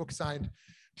your book signed,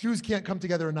 Jews can't come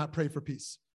together and not pray for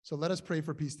peace. So let us pray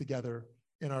for peace together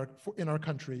in our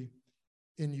country,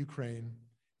 in Ukraine,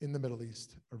 in the Middle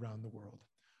East, around the world.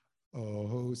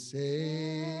 Oh,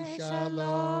 say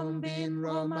shalom bin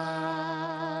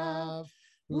romav.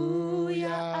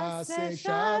 Uyase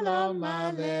shalom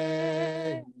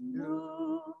aleinu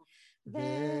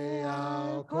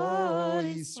ve'al kol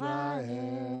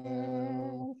Yisrael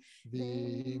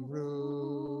v'imru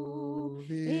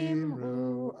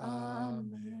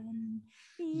amen.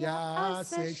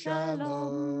 Yase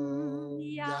shalom,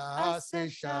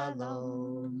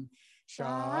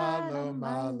 shalom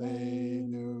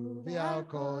aleinu ve'al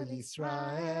kol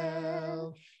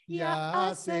Yisrael.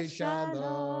 Yase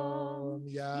shalom,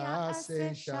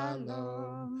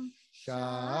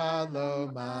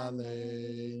 shalom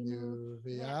aleinu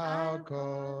v'al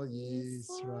kol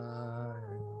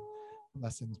Yisrael.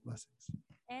 Blessings.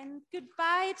 And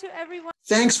goodbye to everyone.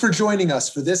 Thanks for joining us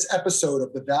for this episode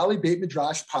of the Valley Beit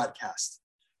Midrash podcast.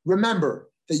 Remember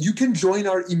that you can join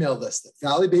our email list at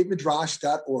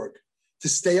valleybeitmidrash.org to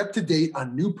stay up to date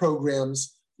on new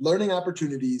programs, learning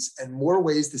opportunities, and more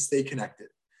ways to stay connected.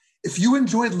 If you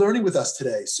enjoyed learning with us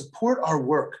today, support our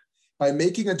work by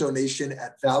making a donation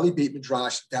at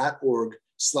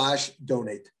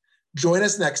valleybeitmidrash.org/donate. Join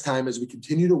us next time as we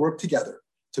continue to work together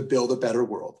to build a better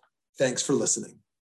world. Thanks for listening.